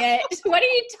discussing it. What are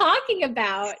you talking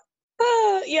about?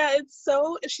 Yeah, it's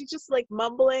so, she's just like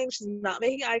mumbling. She's not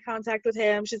making eye contact with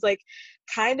him. She's like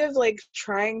kind of like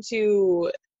trying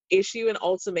to issue an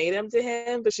ultimatum to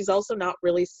him, but she's also not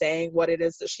really saying what it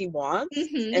is that she wants.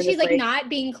 And she's like not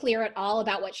being clear at all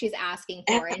about what she's asking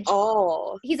for. At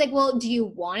all. He's like, well, do you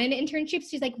want an internship?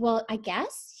 She's like, well, I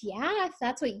guess, yeah, if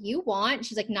that's what you want.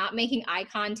 She's like not making eye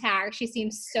contact. She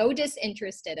seems so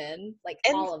disinterested in like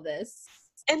all of this.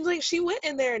 And like, she went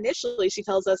in there initially, she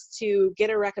tells us, to get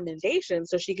a recommendation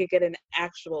so she could get an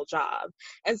actual job.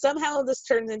 And somehow this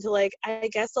turns into like, I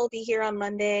guess I'll be here on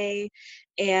Monday.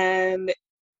 And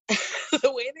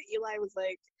the way that Eli was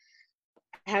like,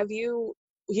 have you,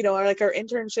 you know, like, our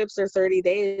internships are 30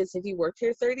 days. Have you worked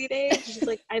here 30 days? She's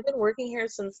like, I've been working here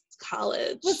since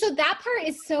college. Well, so that part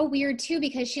is so weird too,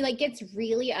 because she like gets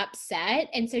really upset.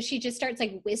 And so she just starts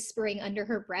like whispering under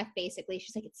her breath, basically.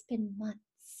 She's like, it's been months.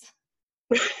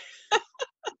 Like,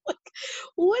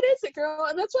 what is it, girl?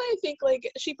 And that's why I think like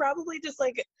she probably just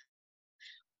like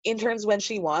interns when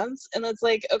she wants. And it's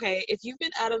like, okay, if you've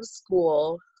been out of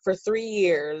school for 3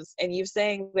 years and you're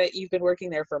saying that you've been working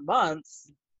there for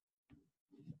months,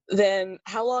 then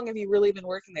how long have you really been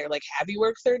working there? Like, have you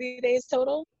worked 30 days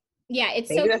total? Yeah, it's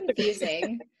so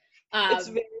confusing. It's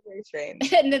very, very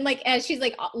strange. And then like as she's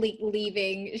like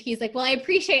leaving, he's like, well, I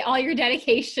appreciate all your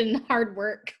dedication, hard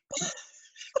work.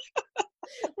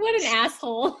 What an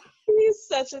asshole. He's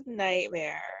such a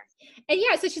nightmare. And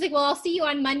yeah, so she's like, well, I'll see you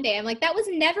on Monday. I'm like, that was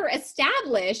never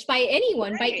established by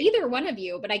anyone, by either one of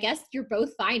you, but I guess you're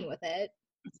both fine with it.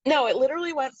 No, it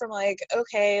literally went from like,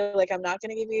 okay, like I'm not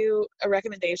going to give you a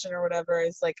recommendation or whatever.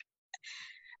 It's like,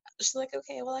 she's like,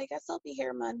 okay, well, I guess I'll be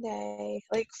here Monday.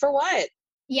 Like, for what?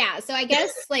 Yeah, so I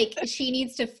guess like she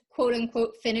needs to quote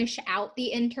unquote finish out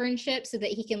the internship so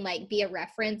that he can like be a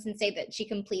reference and say that she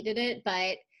completed it.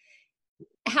 But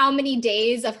how many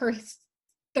days of her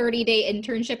 30-day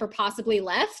internship are possibly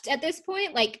left at this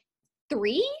point? Like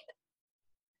 3?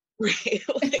 Right.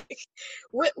 Like,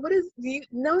 what is,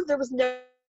 there was no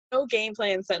game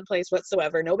plan set in place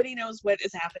whatsoever. Nobody knows what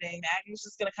is happening. Maggie's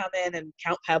just gonna come in and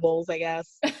count pebbles, I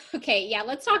guess. Okay, yeah,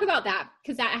 let's talk about that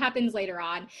because that happens later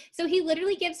on. So he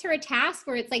literally gives her a task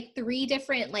where it's like 3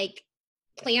 different like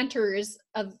planters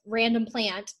of random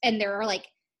plant, and there are like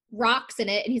rocks in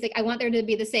it, and he's like, I want there to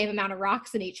be the same amount of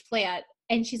rocks in each plant.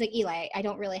 And she's like, Eli, I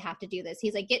don't really have to do this.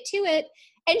 He's like, get to it.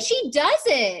 And she does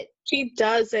it. She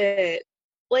does it.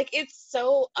 Like, it's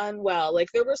so unwell. Like,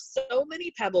 there were so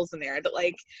many pebbles in there that,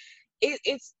 like,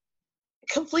 it's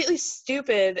completely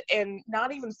stupid and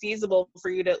not even feasible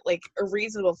for you to, like, or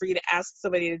reasonable for you to ask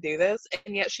somebody to do this.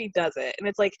 And yet she does it. And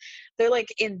it's like, they're, like,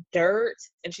 in dirt,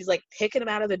 and she's, like, picking them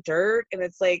out of the dirt. And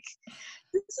it's like,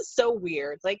 this is so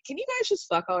weird. Like, can you guys just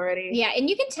fuck already? Yeah, and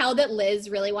you can tell that Liz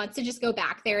really wants to just go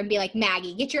back there and be like,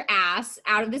 Maggie, get your ass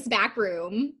out of this back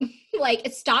room. Like,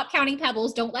 stop counting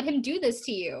pebbles. Don't let him do this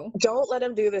to you. Don't let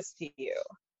him do this to you.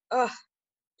 Ugh,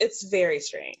 it's very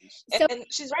strange. So, and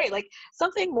she's right. Like,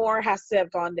 something more has to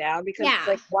have gone down because,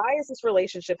 like, why is this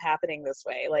relationship happening this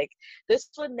way? Like, this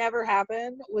would never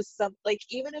happen with like,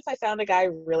 even if I found a guy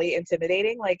really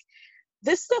intimidating, like,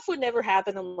 this stuff would never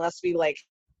happen unless we, like,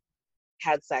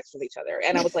 had sex with each other.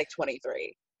 And I was, like,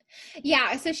 23.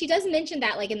 Yeah, so she does mention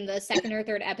that, like, in the second or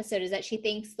third episode, is that she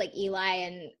thinks, like, Eli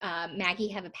and Maggie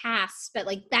have a past, but,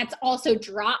 like, that's also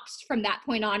dropped from that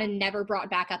point on and never brought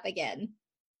back up again.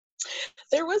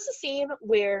 There was a scene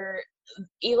where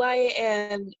Eli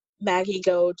and Maggie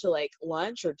go to, like,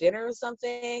 lunch or dinner or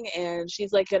something, and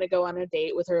she's, like, gonna go on a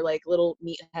date with her, like, little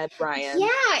meathead Brian.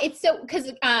 Yeah, it's so,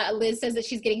 because Liz says that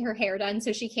she's getting her hair done,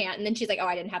 so she can't, and then she's like, oh,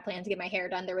 I didn't have plans to get my hair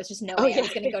done. There was just no way I was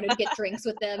gonna go to get drinks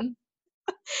with them.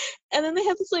 And then they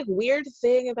have this, like, weird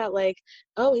thing about, like,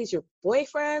 oh, he's your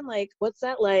boyfriend? Like, what's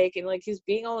that like? And, like, he's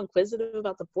being all inquisitive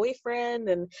about the boyfriend,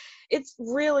 and it's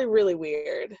really, really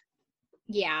weird.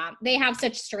 Yeah, they have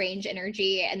such strange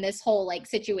energy, and this whole, like,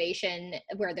 situation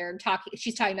where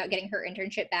she's talking about getting her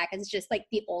internship back is just, like,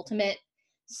 the ultimate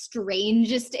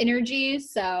strangest energy.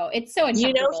 So it's so uncomfortable.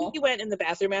 You know, he went in the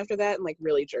bathroom after that and, like,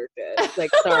 really jerked it.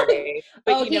 Like, sorry.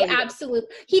 But he absolutely,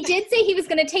 he did say he was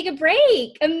going to take a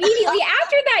break immediately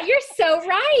after that. You're so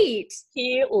right.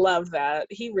 He loved that.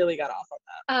 He really got off on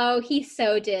that. Oh, he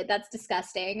so did. That's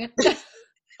disgusting.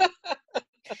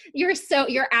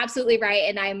 You're absolutely right,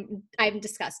 and I'm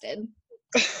disgusted.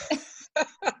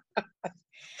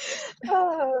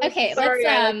 Okay, sorry,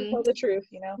 I like to tell the truth,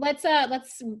 you know.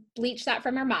 Let's bleach that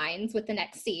from our minds with the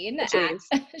next scene at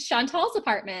Chantal's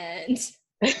apartment.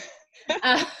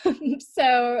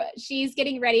 So she's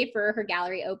getting ready for her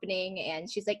gallery opening, and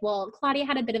she's like, well, Claudia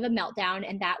had a bit of a meltdown,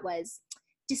 and that was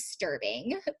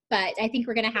disturbing, but I think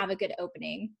we're gonna have a good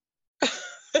opening.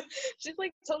 She's,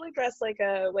 like, totally dressed like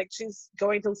she's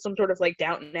going to some sort of, like,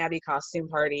 Downton Abbey costume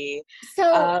party.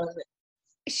 So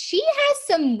she has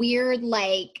some weird,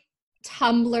 like,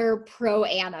 Tumblr pro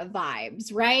Anna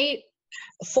vibes, right?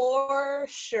 For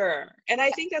sure. And I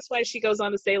think that's why she goes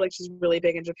on to say, like, she's really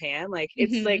big in Japan. Like,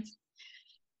 it's like,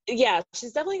 yeah,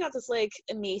 she's definitely got this, like,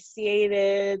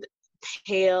 emaciated,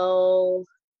 pale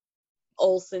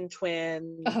Olsen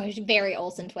twin. Oh, very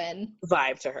Olsen twin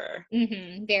vibe to her.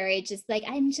 Very just like,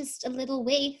 I'm just a little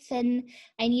waif and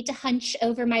I need to hunch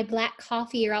over my black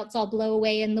coffee or else I'll blow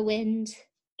away in the wind.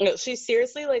 No, she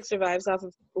seriously, like, survives off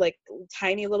of, like,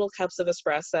 tiny little cups of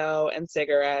espresso and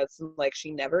cigarettes, and, like,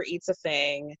 she never eats a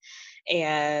thing,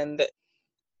 and,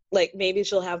 like, maybe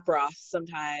she'll have broth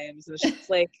sometimes, and she's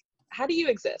like, how do you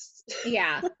exist?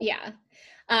 Yeah.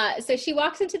 So she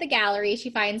walks into the gallery. She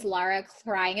finds Lara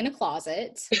crying in a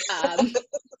closet.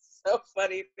 So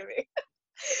funny to me.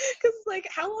 Because, like,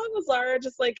 how long was Lara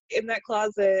just, like, in that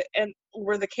closet? And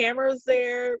were the cameras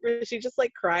there? Was she just,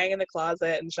 like, crying in the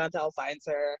closet and Chantal finds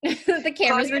her? The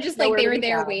cameras were just, like, they were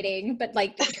there waiting, but,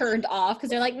 like, turned off because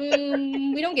they're like,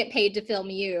 we don't get paid to film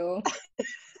you.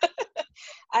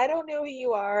 I don't know who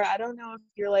you are. I don't know if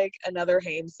you're, like, another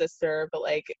Hames sister, but,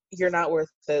 like, you're not worth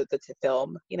the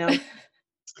film, you know?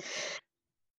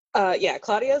 Yeah,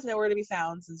 Claudia's nowhere to be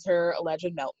found since her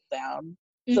alleged meltdown.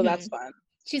 So that's fun.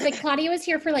 She's like, Claudia was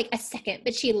here for, like, a second,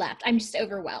 but she left. I'm just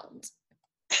overwhelmed.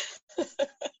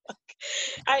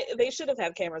 They should have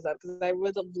had cameras up because I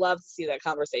would have loved to see that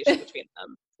conversation between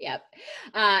them. Yep.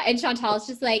 And Chantal's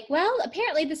just like, well,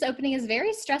 apparently this opening is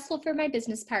very stressful for my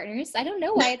business partners. I don't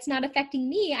know why it's not affecting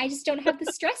me. I just don't have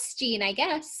the stress gene, I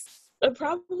guess. But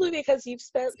probably because you've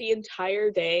spent the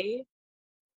entire day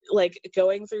like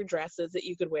going through dresses that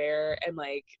you could wear and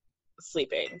like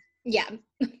sleeping. Yeah.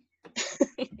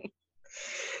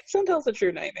 Chantal's a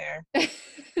true nightmare.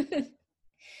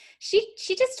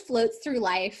 She just floats through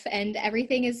life and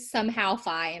everything is somehow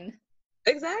fine.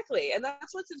 Exactly. And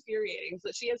that's what's infuriating, is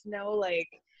that she has no like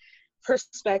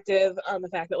perspective on the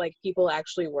fact that like people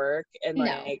actually work, and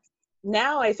like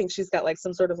now I think she's got like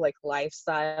some sort of like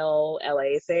lifestyle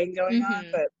LA thing going on,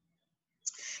 but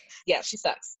yeah, she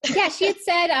sucks. Yeah, she had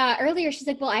said earlier, she's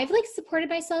like, well, I've like supported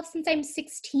myself since I'm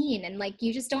 16, and like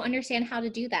you just don't understand how to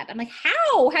do that. I'm like,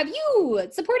 how have you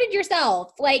supported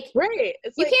yourself? Like, right.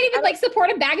 It's you like, can't even like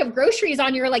support a bag of groceries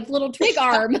on your like little twig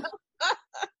arm.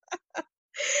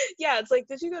 Yeah, it's like,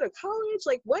 did you go to college?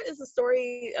 Like, what is the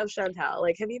story of Chantal?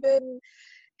 Like, have you been,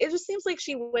 it just seems like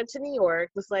she went to New York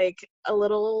with like a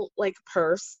little like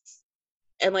purse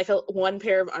and like one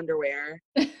pair of underwear,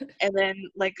 and then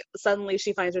like suddenly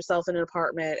she finds herself in an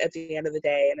apartment at the end of the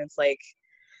day, and it's like,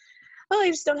 oh,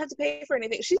 I just don't have to pay for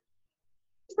anything. She's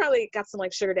probably got some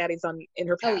like sugar daddies in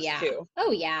her past too.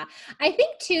 Oh yeah. I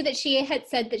think too that she had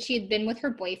said that she had been with her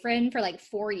boyfriend for like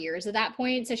 4 years at that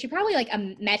point, so she probably like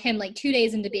met him like 2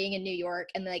 days into being in New York,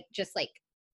 and like just like,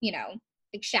 you know,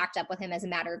 like shacked up with him as a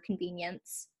matter of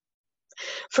convenience.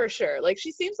 For sure. Like,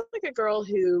 she seems like a girl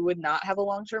who would not have a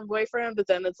long-term boyfriend, but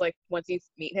then it's like once you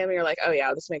meet him you're like, oh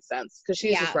yeah, this makes sense, because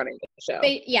she's just running the show.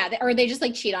 Or they just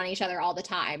like cheat on each other all the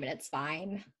time and it's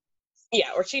fine.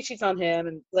 Yeah, or she cheats on him,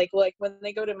 and like when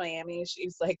they go to Miami,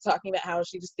 she's like talking about how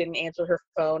she just didn't answer her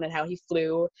phone and how he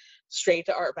flew straight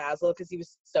to Art Basel because he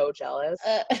was so jealous.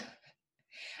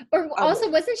 Or also,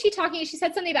 wasn't she talking, she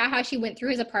said something about how she went through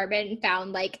his apartment and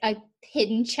found like a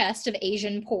hidden chest of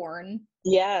Asian porn.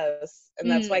 Yes, and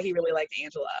that's why he really liked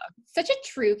Angela. Such a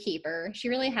true keeper. She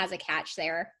really has a catch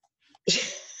there.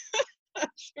 She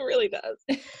really does.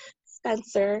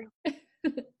 Spencer.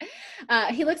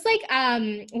 He looks like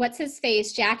what's his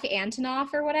face, Jack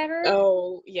Antonoff or whatever.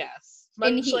 Oh yes,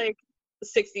 much like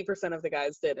 60% of the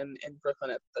guys did in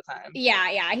Brooklyn at the time.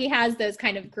 Yeah, he has those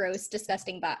kind of gross,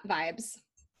 disgusting vibes.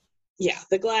 Yeah,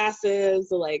 the glasses,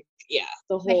 the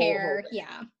whole hair,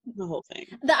 the whole thing.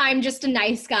 The I'm just a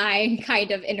nice guy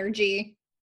kind of energy.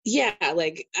 Yeah,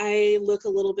 like I look a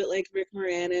little bit like Rick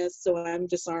Moranis, so I'm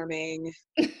disarming.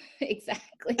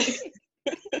 Exactly.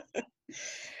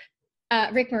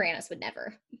 Rick Moranis would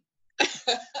never.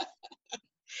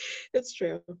 It's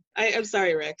true. I'm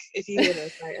sorry, Rick. If you hear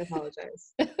this, I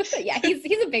apologize. Yeah,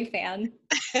 he's a big fan.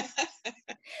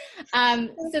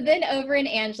 So then over in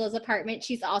Angela's apartment,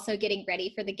 she's also getting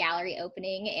ready for the gallery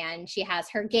opening, and she has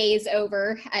her gays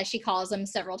over, as she calls them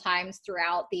several times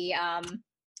throughout the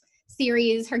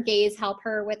series. Her gays help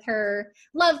her with her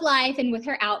love life and with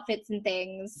her outfits and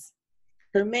things.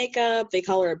 Her makeup, they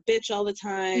call her a bitch all the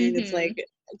time. Mm-hmm. It's like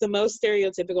the most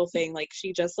stereotypical thing. Like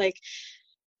she just like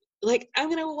I'm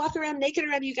gonna walk around naked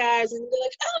around you guys and be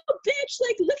like, oh bitch,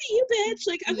 like look at you bitch,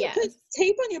 like I'm gonna put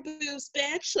tape on your boobs,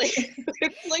 bitch. Like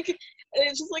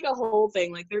it's just like a whole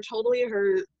thing. Like they're totally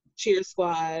her cheer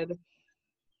squad.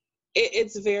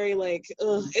 It's very like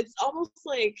it's almost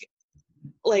like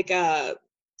the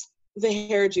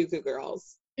Harajuku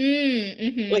girls.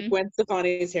 Mm-hmm. Like Gwen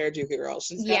Stefani's Harajuku girls.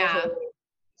 She's got her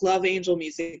Love Angel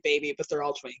music baby, but they're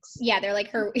all twinks. Yeah, they're like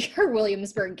her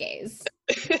Williamsburg gays.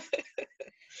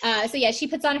 So yeah, she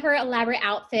puts on her elaborate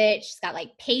outfit. She's got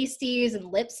like pasties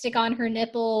and lipstick on her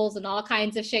nipples and all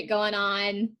kinds of shit going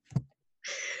on.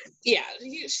 Yeah,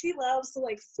 she loves to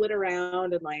like flit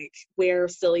around and like wear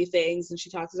silly things, and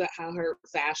she talks about how her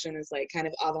fashion is like kind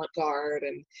of avant-garde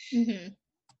and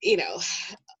you know,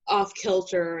 off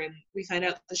kilter. And we find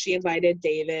out that she invited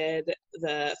David,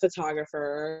 the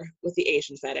photographer with the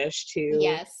Asian fetish,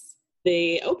 to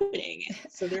the opening.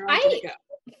 So they're all gonna go.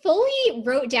 Fully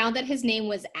wrote down that his name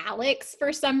was Alex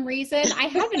for some reason. I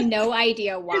have no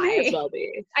idea why. It may as well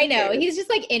be. I know. He's just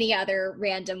like any other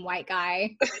random white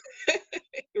guy.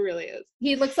 It really is.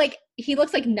 He looks like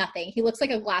nothing. He looks like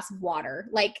a glass of water.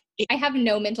 Like I have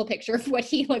no mental picture of what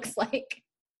he looks like.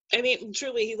 I mean,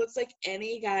 truly, he looks like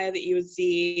any guy that you would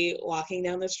see walking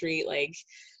down the street, like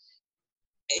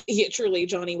truly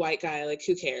Johnny White guy, like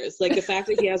who cares? Like the fact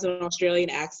that he has an Australian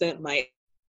accent might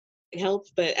help,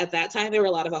 but at that time there were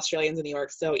a lot of Australians in New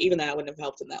York, so even that wouldn't have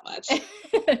helped him that much.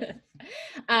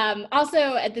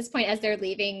 Also, at this point, as they're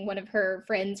leaving, one of her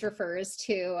friends refers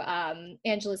to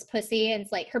Angela's pussy, and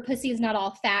it's like, her pussy is not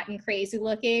all fat and crazy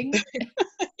looking.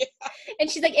 Yeah. And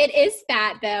she's like, it is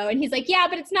fat, though. And he's like, yeah,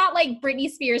 but it's not like Britney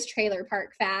Spears trailer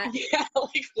park fat. Yeah,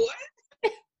 like, what?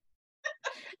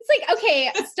 It's like,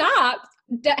 okay, stop.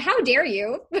 How dare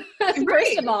you?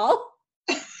 First of all.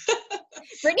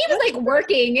 Britney was like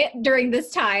working during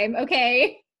this time,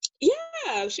 okay?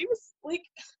 Yeah, she was like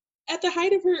at the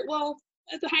height of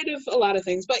a lot of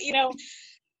things, but you know,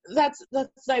 that's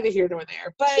neither here nor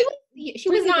there. But she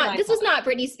was not. This was not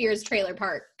Britney Spears trailer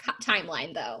park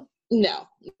timeline, though. No,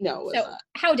 it was so not.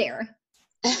 How dare?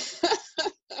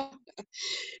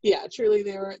 Yeah, truly,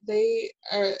 they are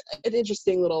an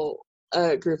interesting little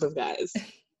group of guys.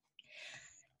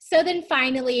 So then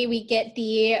finally we get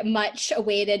the much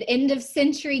awaited end of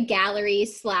century gallery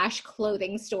 /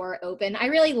 clothing store open. I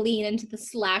really lean into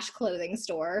the / clothing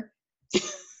store.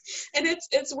 And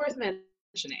it's worth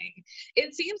mentioning.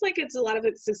 It seems like it's a lot of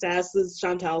its success, as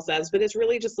Chantal says, but it's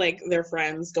really just like their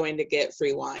friends going to get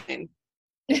free wine.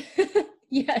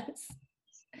 Yes.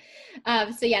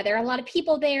 So yeah, there are a lot of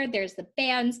people there. There's the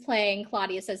bands playing.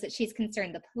 Claudia says that she's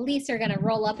concerned the police are going to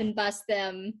roll up and bust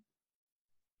them.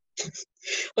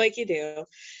 Like you do.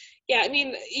 Yeah, I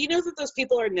mean, you know that those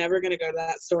people are never going to go to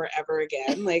that store ever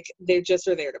again. Like, they just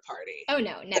are there to party. Oh,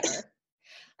 no, never.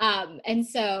 And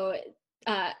so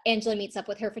Angela meets up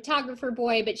with her photographer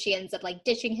boy, but she ends up like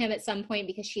ditching him at some point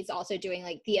because she's also doing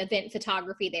like the event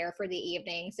photography there for the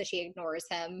evening. So she ignores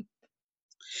him.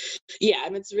 Yeah,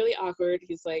 and it's really awkward.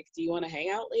 He's like, do you want to hang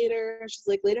out later? She's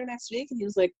like, later next week? And he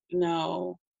was like,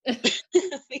 no.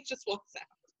 He just walks out.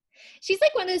 She's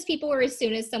like one of those people where as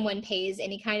soon as someone pays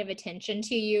any kind of attention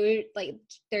to you, like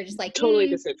they're just like totally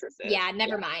disinterested. Yeah,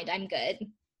 never mind. I'm good.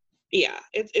 Yeah,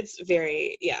 it's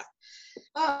very, yeah.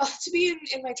 To be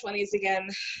in my 20s again,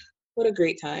 what a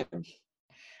great time.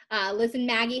 Liz and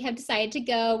Maggie have decided to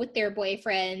go with their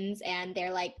boyfriends, and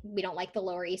they're like, we don't like the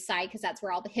Lower East Side because that's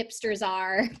where all the hipsters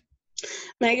are.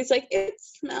 Maggie's like, it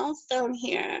smells down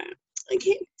here. I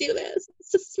can't do this.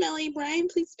 It's so smelly. Brian,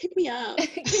 please pick me up.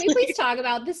 Can we please talk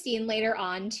about the scene later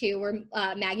on, too, where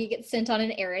Maggie gets sent on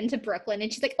an errand to Brooklyn,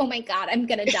 and she's like, oh my God, I'm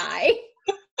going to die.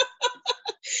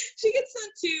 She gets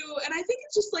sent to, and I think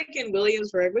it's just like in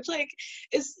Williamsburg, which like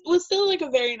was still like a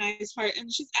very nice part,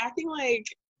 and she's acting like,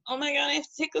 oh my God, I have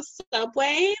to take the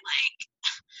subway? Like,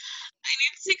 I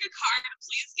need to take a car.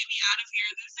 Please get me out of here.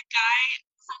 There's a guy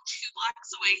from 2 blocks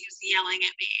away who's yelling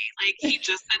at me. Like, he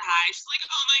just said hi. She's like,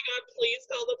 oh my God, please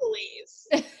call the police.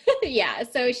 Yeah,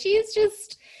 so she's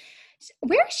just,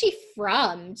 where is she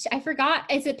from? I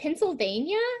forgot. Is it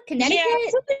Pennsylvania? Connecticut? Yeah,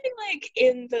 something like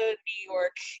in the New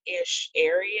York-ish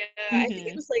area. Mm-hmm. I think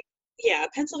it was like, yeah,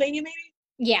 Pennsylvania maybe?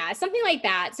 Yeah, something like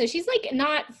that. So she's like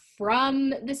not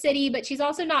from the city, but she's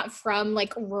also not from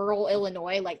like rural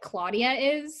Illinois like Claudia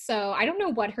is. So I don't know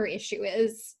what her issue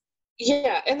is.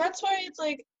 Yeah, and that's why it's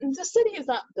like, the city is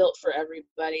not built for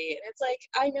everybody. And it's like,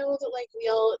 I know that like we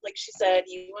all, like she said,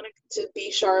 you want to be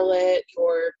Charlotte,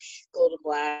 York,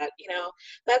 Goldenblatt, you know,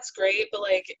 that's great, but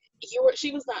like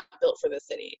she was not built for the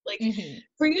city. Like,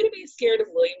 for you to be scared of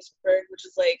Williamsburg, which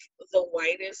is like the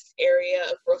whitest area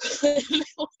of Brooklyn,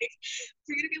 like,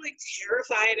 for you to be like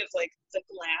terrified of like the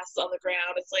glass on the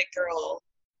ground, it's like, girl,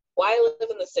 why live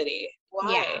in the city?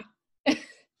 Why? Yeah.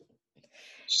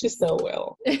 She so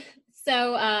will.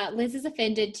 So Liz is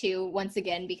offended too, once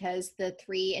again, because the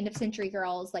 3 end of century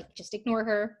girls like just ignore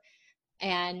her.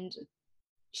 And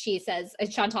she says,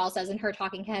 Chantal says in her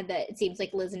talking head that it seems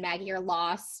like Liz and Maggie are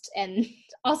lost. And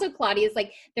also Claudia's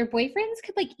like, their boyfriends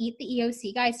could like eat the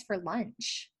EOC guys for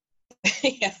lunch.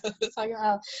 Yeah, talking about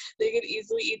how they could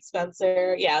easily eat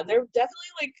Spencer. Yeah, they're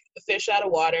definitely like fish out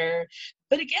of water.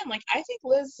 But again, like I think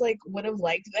Liz like would have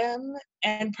liked them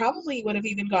and probably would have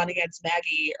even gone against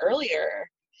Maggie earlier.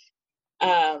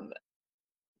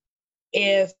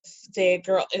 If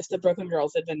the Brooklyn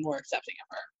girls had been more accepting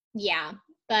of her. Yeah,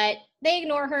 but they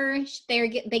ignore her. They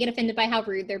get offended by how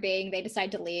rude they're being. They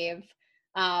decide to leave.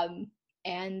 And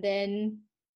then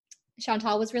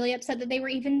Chantal was really upset that they were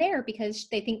even there because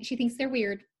she thinks they're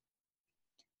weird.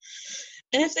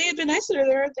 And if they had been nicer to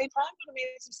her, they probably would have made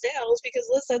some sales because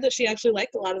Liz said that she actually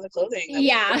liked a lot of the clothing.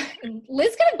 Yeah.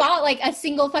 Liz could have bought like a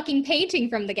single fucking painting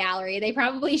from the gallery. They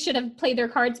probably should have played their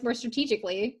cards more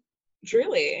strategically.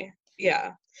 Truly.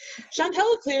 Yeah.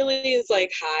 Chantal clearly is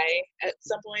like high at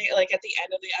some point, like at the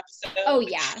end of the episode. Oh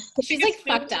yeah. She's like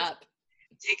fucked up.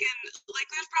 taken, like,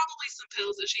 there's probably some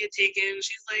pills that she had taken.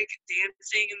 She's like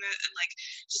dancing and like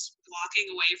just walking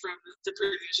away from the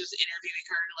producers interviewing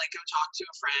her to like go talk to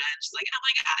a friend. She's like, oh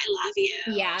my God, I love you.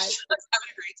 Yeah. She's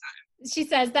having a great time. She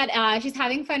says that she's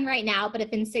having fun right now, but if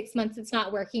in 6 months it's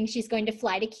not working, she's going to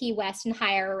fly to Key West and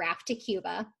hire a raft to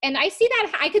Cuba. And I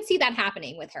could see that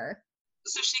happening with her.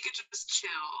 So she could just chill.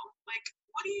 Like,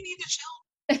 what do you need to chill?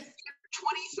 You're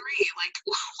 23. Like,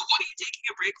 what are you taking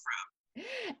a break from?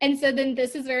 And so then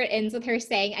this is where it ends with her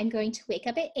saying, I'm going to wake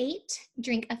up at 8,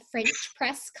 drink a French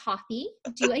press coffee,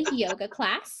 do a yoga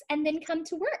class, and then come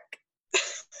to work.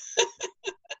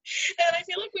 And I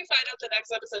feel like we find out the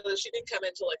next episode that she didn't come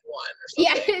until like 1 or something.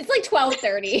 Yeah, it's like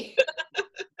 12:30. Good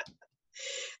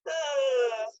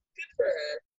for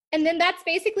her. And then that's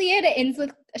basically it. It ends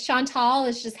with Chantal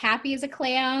is just happy as a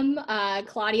clam.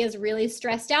 Claudia's really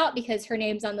stressed out because her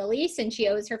name's on the lease and she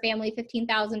owes her family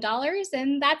 $15,000.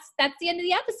 And that's the end of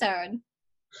the episode.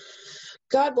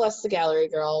 God bless the gallery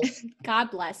girls. God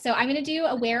bless. So I'm going to do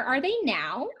a Where Are They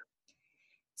Now?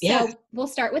 Yeah. So we'll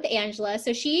start with Angela.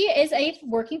 So she is a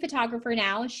working photographer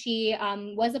now. She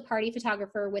was a party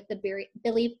photographer with the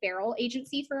Billy Farrell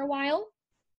agency for a while.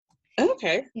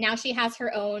 Okay. Now she has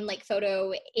her own like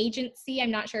photo agency. I'm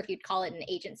not sure if you'd call it an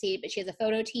agency, but she has a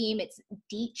photo team. It's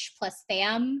Deech plus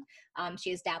Fam. She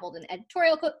has dabbled in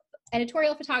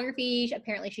editorial photography.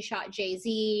 Apparently she shot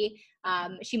Jay-Z.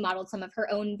 She modeled some of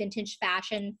her own vintage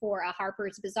fashion for a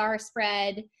Harper's Bazaar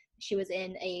spread. She was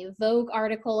in a Vogue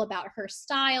article about her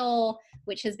style,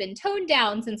 which has been toned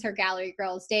down since her Gallery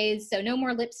Girls days. So no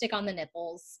more lipstick on the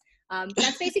nipples. But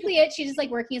that's basically it. She's just like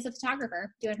working as a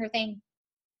photographer, doing her thing.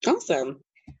 Awesome.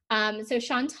 So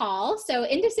Chantal, so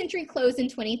End of Century closed in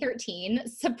 2013.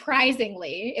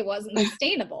 Surprisingly, it wasn't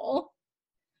sustainable.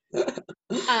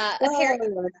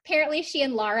 Apparently she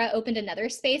and Lara opened another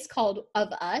space called Of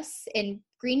Us in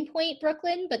Greenpoint,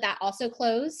 Brooklyn, but that also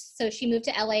closed. So she moved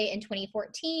to LA in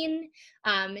 2014.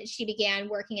 She began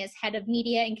working as head of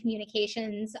media and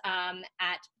communications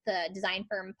at the design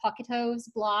firm Pocketo's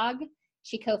blog.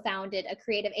 She co-founded a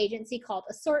creative agency called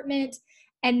Assortment.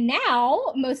 And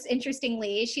now, most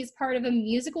interestingly, she's part of a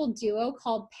musical duo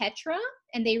called Petra,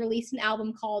 and they released an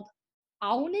album called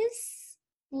Aunis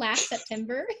last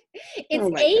September.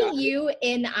 It's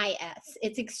A-U-N-I-S.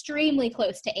 It's extremely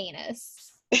close to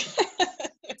anus.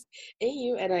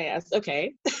 A-U-N-I-S.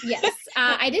 Okay. Yes.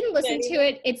 I didn't listen to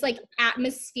it. It's like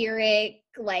atmospheric,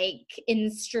 like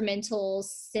instrumental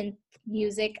synth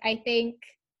music, I think.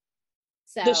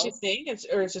 So, does she sing,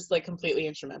 or it's just like completely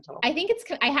instrumental? I think it's.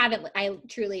 I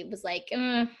truly was like,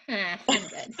 I'm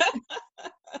good.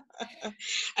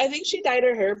 I think she dyed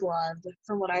her hair blonde,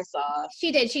 from what I saw.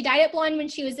 She did. She dyed it blonde when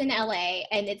she was in LA,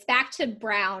 and it's back to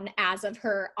brown as of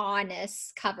her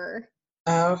Honest cover.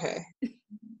 Oh, okay.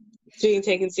 Being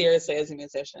taken seriously as a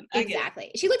musician.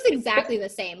 Exactly. She looks exactly the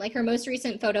same. Like her most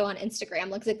recent photo on Instagram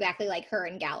looks exactly like her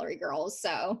in Gallery Girls.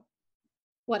 So,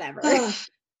 whatever.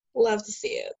 Love to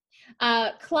see it.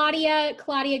 Claudia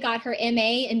got her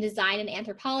MA in design and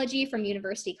anthropology from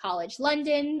University College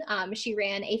London. She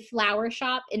ran a flower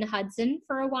shop in Hudson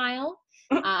for a while.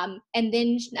 And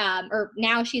then,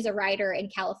 now she's a writer in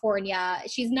California.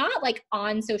 She's not like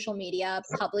on social media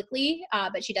publicly,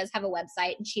 but she does have a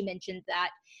website, and she mentioned that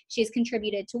she's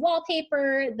contributed to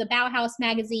Wallpaper, the Bauhaus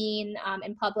magazine,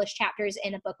 and published chapters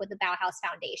in a book with the Bauhaus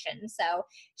Foundation. So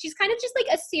she's kind of just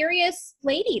like a serious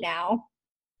lady now.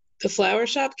 The flower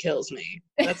shop kills me.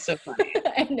 That's so funny.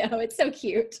 I know, it's so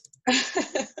cute.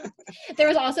 There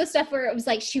was also stuff where it was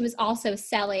like she was also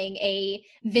selling a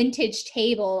vintage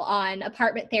table on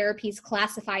Apartment Therapy's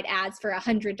classified ads for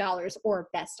 $100 or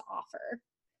best offer.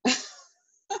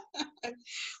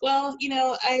 Well,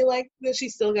 I like that she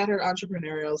still got her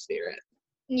entrepreneurial spirit.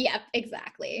 Yep,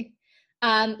 exactly.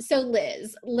 So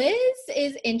Liz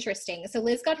is interesting. So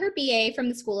Liz got her BA from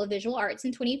the School of Visual Arts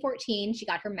in 2014. She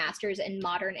got her master's in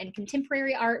modern and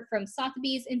contemporary art from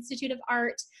Sotheby's Institute of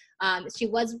Art. She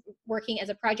was working as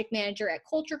a project manager at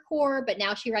Culture Core, but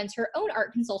now she runs her own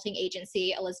art consulting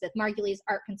agency, Elizabeth Margulies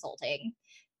Art Consulting.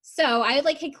 So I had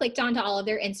clicked onto all of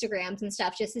their Instagrams and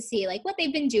stuff just to see what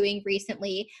they've been doing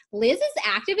recently. Liz is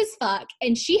active as fuck,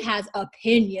 and she has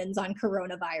opinions on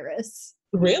coronavirus.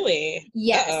 Really?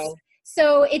 Yes. Uh-oh.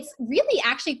 So it's really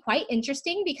actually quite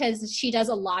interesting because she does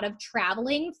a lot of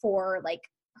traveling for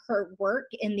her work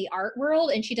in the art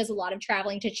world, and she does a lot of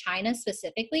traveling to China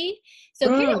specifically. So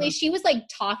apparently she was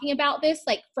talking about this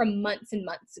from months and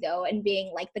months ago and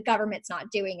being the government's not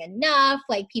doing enough,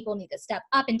 people need to step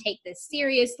up and take this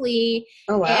seriously.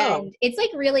 Oh wow. And it's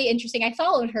really interesting. I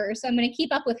followed her, so I'm going to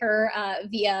keep up with her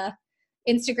via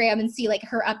Instagram and see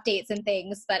her updates and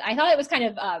things. But I thought it was kind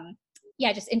of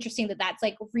yeah, just interesting that that's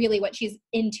like really what she's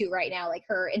into right now. Like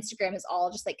her Instagram is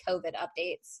all just like COVID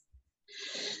updates.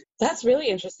 That's really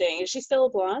interesting. Is she still a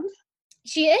blonde?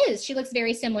 She is. She looks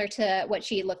very similar to what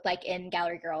she looked like in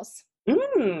Gallery Girls.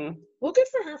 Well, good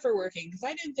for her for working, because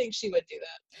I didn't think she would do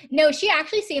that. No, she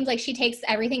actually seems like she takes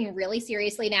everything really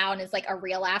seriously now and is like a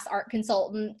real ass art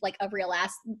consultant, like a real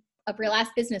ass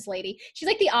business lady. She's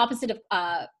like the opposite of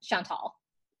Chantal.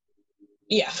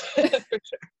 Yeah, for sure.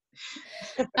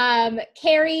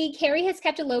 Carrie has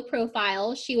kept a low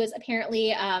profile. She was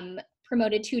apparently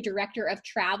promoted to director of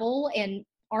travel and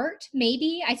art,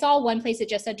 maybe. I saw one place that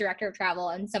just said director of travel,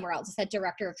 and somewhere else it said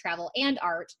director of travel and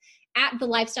art at the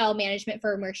lifestyle management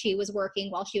firm where she was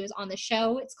working while she was on the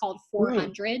show. It's called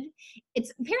 400.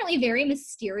 It's apparently very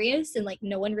mysterious, and like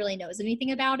no one really knows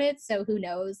anything about it, so who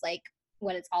knows like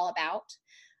what it's all about.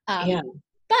 Yeah.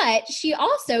 But she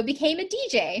also became a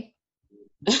DJ.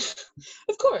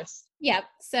 Of course. Yep.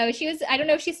 So she was, I don't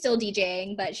know if she's still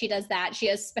DJing, but she does that. She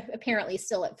is apparently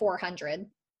still at 400.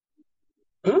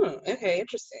 Okay,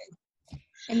 interesting.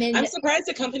 And then I'm surprised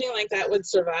a company like that would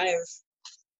survive.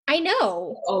 I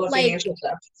know. All the like financial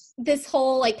stuff. this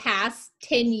whole like past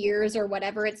 10 years or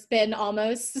whatever it's been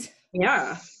almost.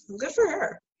 Yeah. Good for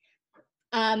her.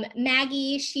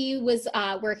 Maggie, she was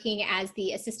working as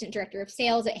the assistant director of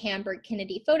sales at Hamburg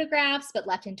Kennedy Photographs, but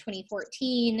left in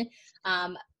 2014.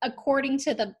 According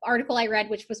to the article I read,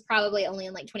 which was probably only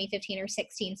in like 2015 or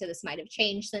 16, so this might have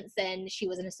changed since then, she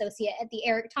was an associate at the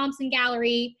Eric Thompson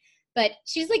Gallery, but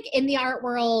she's like in the art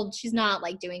world. She's not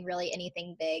like doing really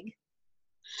anything big.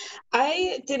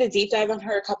 I did a deep dive on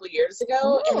her a couple years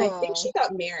ago, and I think she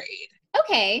got married.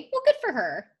 Okay, well, good for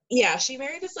her. Yeah, she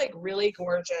married this like really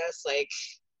gorgeous, like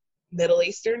Middle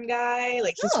Eastern guy.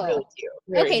 Like he's really cute.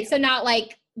 Okay, cute. so not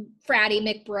like fratty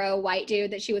McBro white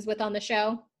dude that she was with on the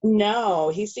show. No,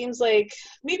 he seems like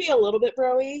maybe a little bit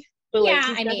bro-y, but like Yeah,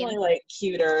 he's I definitely mean, like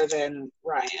cuter than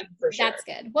Ryan for sure. That's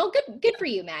good. Well, good for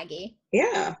you, Maggie.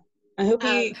 Yeah, I hope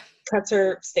he cuts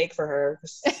her steak for her.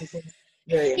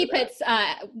 He puts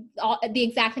the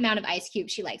exact amount of ice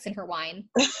cubes she likes in her wine.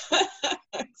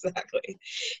 Exactly.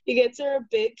 He gets her a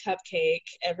big cupcake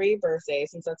every birthday,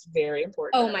 since that's very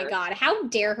important. Oh my God. How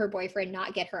dare her boyfriend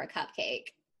not get her a cupcake?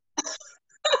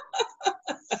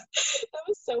 That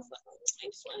was so fun. I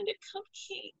just wanted a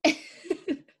cupcake.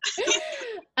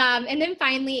 And then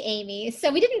finally, Amy.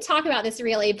 So we didn't talk about this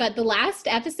really, but the last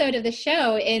episode of the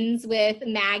show ends with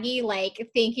Maggie like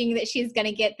thinking that she's going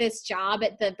to get this job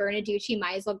at the Bernaducci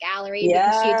Meisel Gallery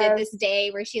because she did this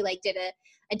day where she like did a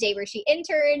day where she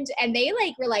interned, and they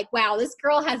like were like, wow, this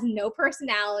girl has no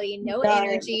personality, no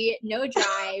energy, no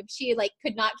drive. She like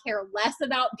could not care less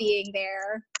about being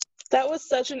there. That was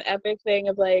such an epic thing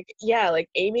of like, yeah, like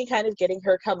Amy kind of getting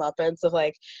her comeuppance of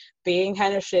like being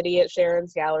kind of shitty at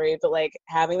Sharon's gallery, but like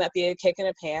having that be a kick in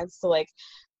the pants to like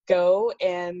go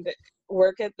and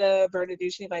work at the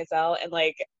Bernaducci Meisel, and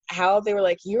like how they were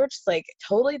like, you're just like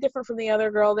totally different from the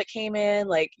other girl that came in,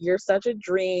 like you're such a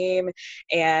dream.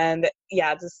 And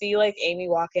yeah, to see like Amy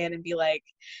walk in and be like,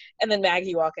 and then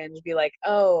Maggie walk in and be like,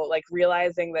 oh, like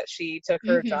realizing that she took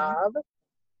her job.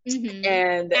 Mm-hmm.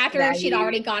 And after Maggie, she'd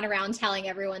already gone around telling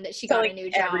everyone that she got a new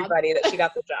job. Everybody that she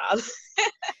got the job.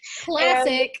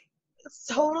 Classic.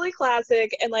 Totally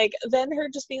classic. And like then her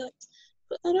just being like,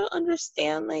 but I don't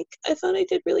understand, like I thought I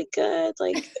did really good,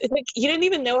 like you didn't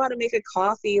even know how to make a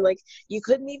coffee, like you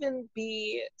couldn't even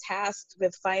be tasked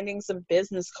with finding some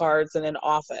business cards in an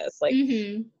office, like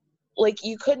like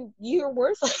you're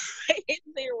worthless. I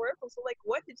didn't say you're worthless, so like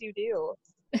what did you do?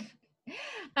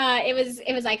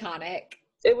 It was iconic.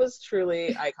 It was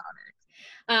truly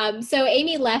iconic. So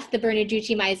Amy left the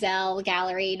Bernaducci Meisel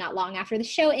Gallery not long after the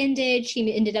show ended.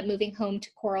 She ended up moving home to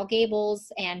Coral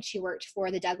Gables, and she worked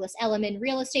for the Douglas Elliman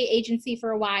Real Estate Agency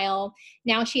for a while.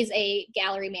 Now she's a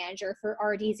gallery manager for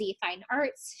RDZ Fine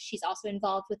Arts. She's also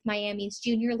involved with Miami's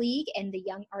Junior League and the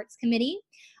Young Arts Committee.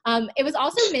 It was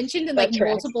also mentioned in like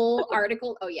multiple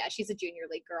articles. Oh yeah, she's a Junior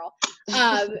League girl.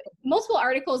 Multiple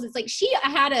articles. It's like she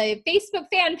had a Facebook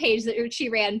fan page that she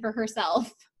ran for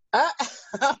herself.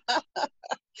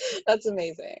 That's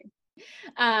amazing.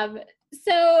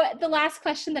 So the last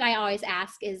question that I always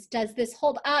ask is, does this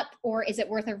hold up, or is it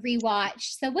worth a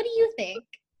rewatch? So what do you think?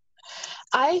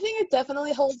 I think it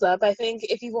definitely holds up. I think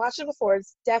if you've watched it before,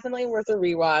 it's definitely worth a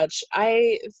rewatch.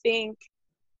 I think,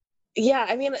 yeah,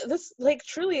 I mean, this, like,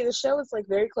 truly, the show is, like,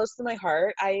 very close to my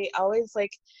heart. I always,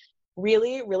 like,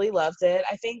 really, really loved it.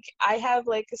 I think I have,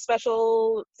 like,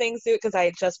 special things to it because I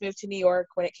had just moved to New York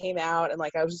when it came out, and,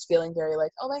 like, I was just feeling very,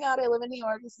 like, oh, my God, I live in New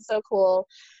York. This is so cool.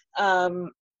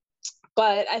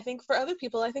 But I think for other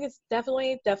people, I think it's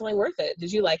definitely worth it.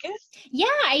 Did you like it? Yeah,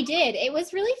 I did. It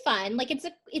was really fun. Like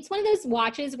it's one of those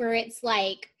watches where it's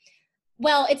like,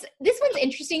 well, this one's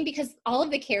interesting because all of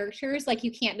the characters, like,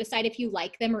 you can't decide if you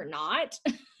like them or not.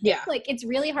 Yeah. Like, it's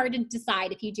really hard to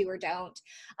decide if you do or don't.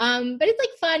 But it's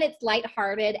like fun. It's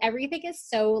lighthearted. Everything is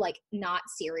so like not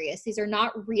serious. These are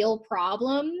not real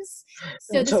problems.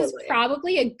 So this is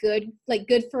probably a good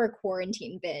for a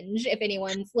quarantine binge if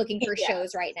anyone's looking for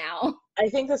shows right now. I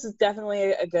think this is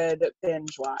definitely a good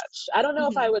binge watch. I don't know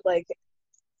if I would like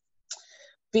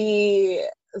be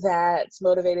that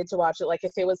motivated to watch it. Like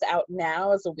if it was out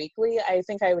now as a weekly, I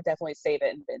think I would definitely save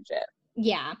it and binge it.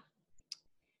 Yeah.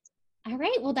 All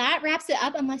right. Well, that wraps it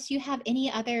up unless you have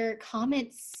any other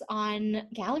comments on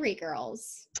Gallery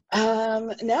Girls.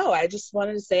 No, I just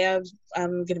wanted to say I'm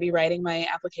going to be writing my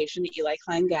application to Eli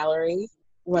Klein Gallery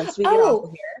once we get off of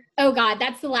here. Oh God,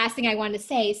 that's the last thing I wanted to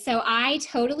say. So I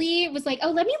totally was like,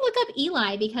 let me look up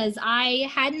Eli because I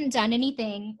hadn't done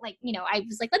anything. Like, I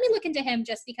was like, let me look into him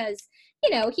just because,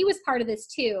 he was part of this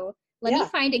too. Let me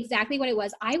find exactly what it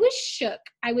was. I was shook.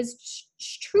 I was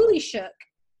truly shook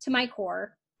to my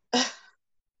core.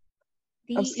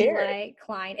 I'm scared. Eli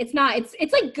Klein.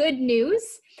 It's like good news.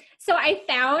 So I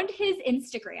found his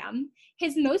Instagram.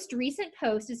 His most recent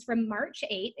post is from March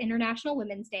 8th, International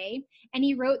Women's Day, and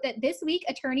he wrote that this week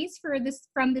attorneys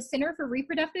from the Center for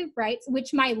Reproductive Rights,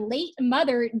 which my late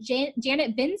mother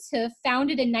Janet Binshoof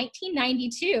founded in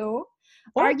 1992,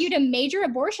 argued a major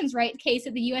abortions right case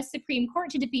at the U.S. Supreme Court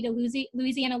to defeat a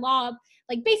Louisiana law,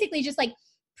 like basically just like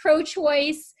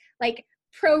pro-choice, like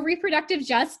pro-reproductive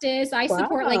justice. I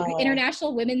support like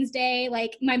International Women's Day,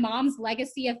 like my mom's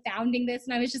legacy of founding this,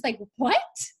 and I was just like, what?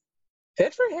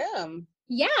 Good for him.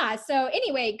 Yeah. So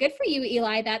anyway, good for you,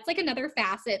 Eli. That's like another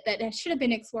facet that should have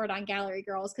been explored on Gallery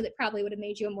Girls because it probably would have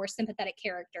made you a more sympathetic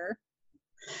character.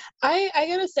 I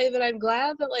gotta say that I'm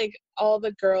glad that like all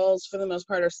the girls for the most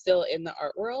part are still in the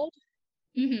art world,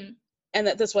 and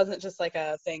that this wasn't just like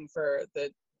a thing for the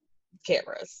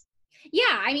cameras.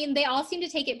 Yeah, I mean, they all seem to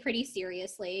take it pretty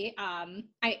seriously.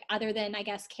 Other than I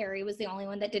guess Carrie was the only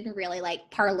one that didn't really like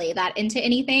parlay that into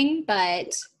anything,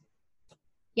 but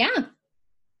yeah.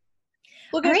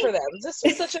 Well, good for them. This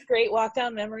was such a great walk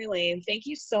down memory lane. Thank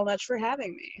you so much for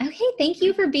having me. Okay, thank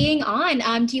you for being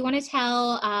on. Do you want to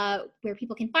tell where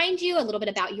people can find you, a little bit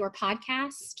about your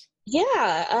podcast?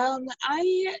 Yeah,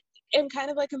 I am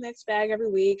kind of like a mixed bag every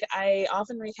week. I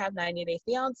often recap 90 Day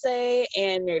Fiancé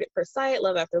and Married at First Sight,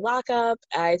 Love After Lockup.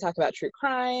 I talk about true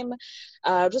crime,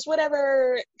 just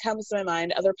whatever comes to my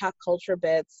mind, other pop culture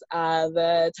bits.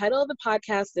 The title of the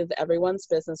podcast is Everyone's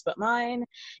Business But Mine.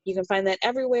 You can find that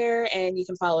everywhere, and you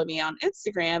can follow me on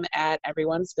Instagram at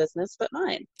Everyone's Business But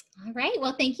Mine. All right.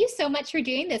 Well, thank you so much for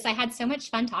doing this. I had so much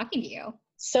fun talking to you.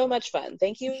 So much fun.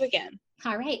 Thank you again.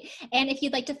 All right. And if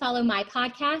you'd like to follow my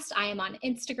podcast, I am on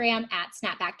Instagram at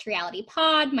Snapback to Reality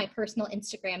Pod. My personal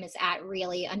Instagram is at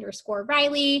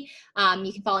really_Riley.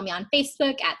 You can follow me on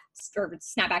Facebook at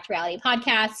Snapback to Reality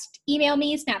Podcast. Email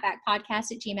me,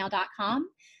 snapbackpodcast@gmail.com.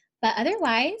 But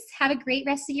otherwise, have a great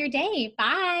rest of your day.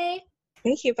 Bye.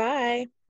 Thank you. Bye.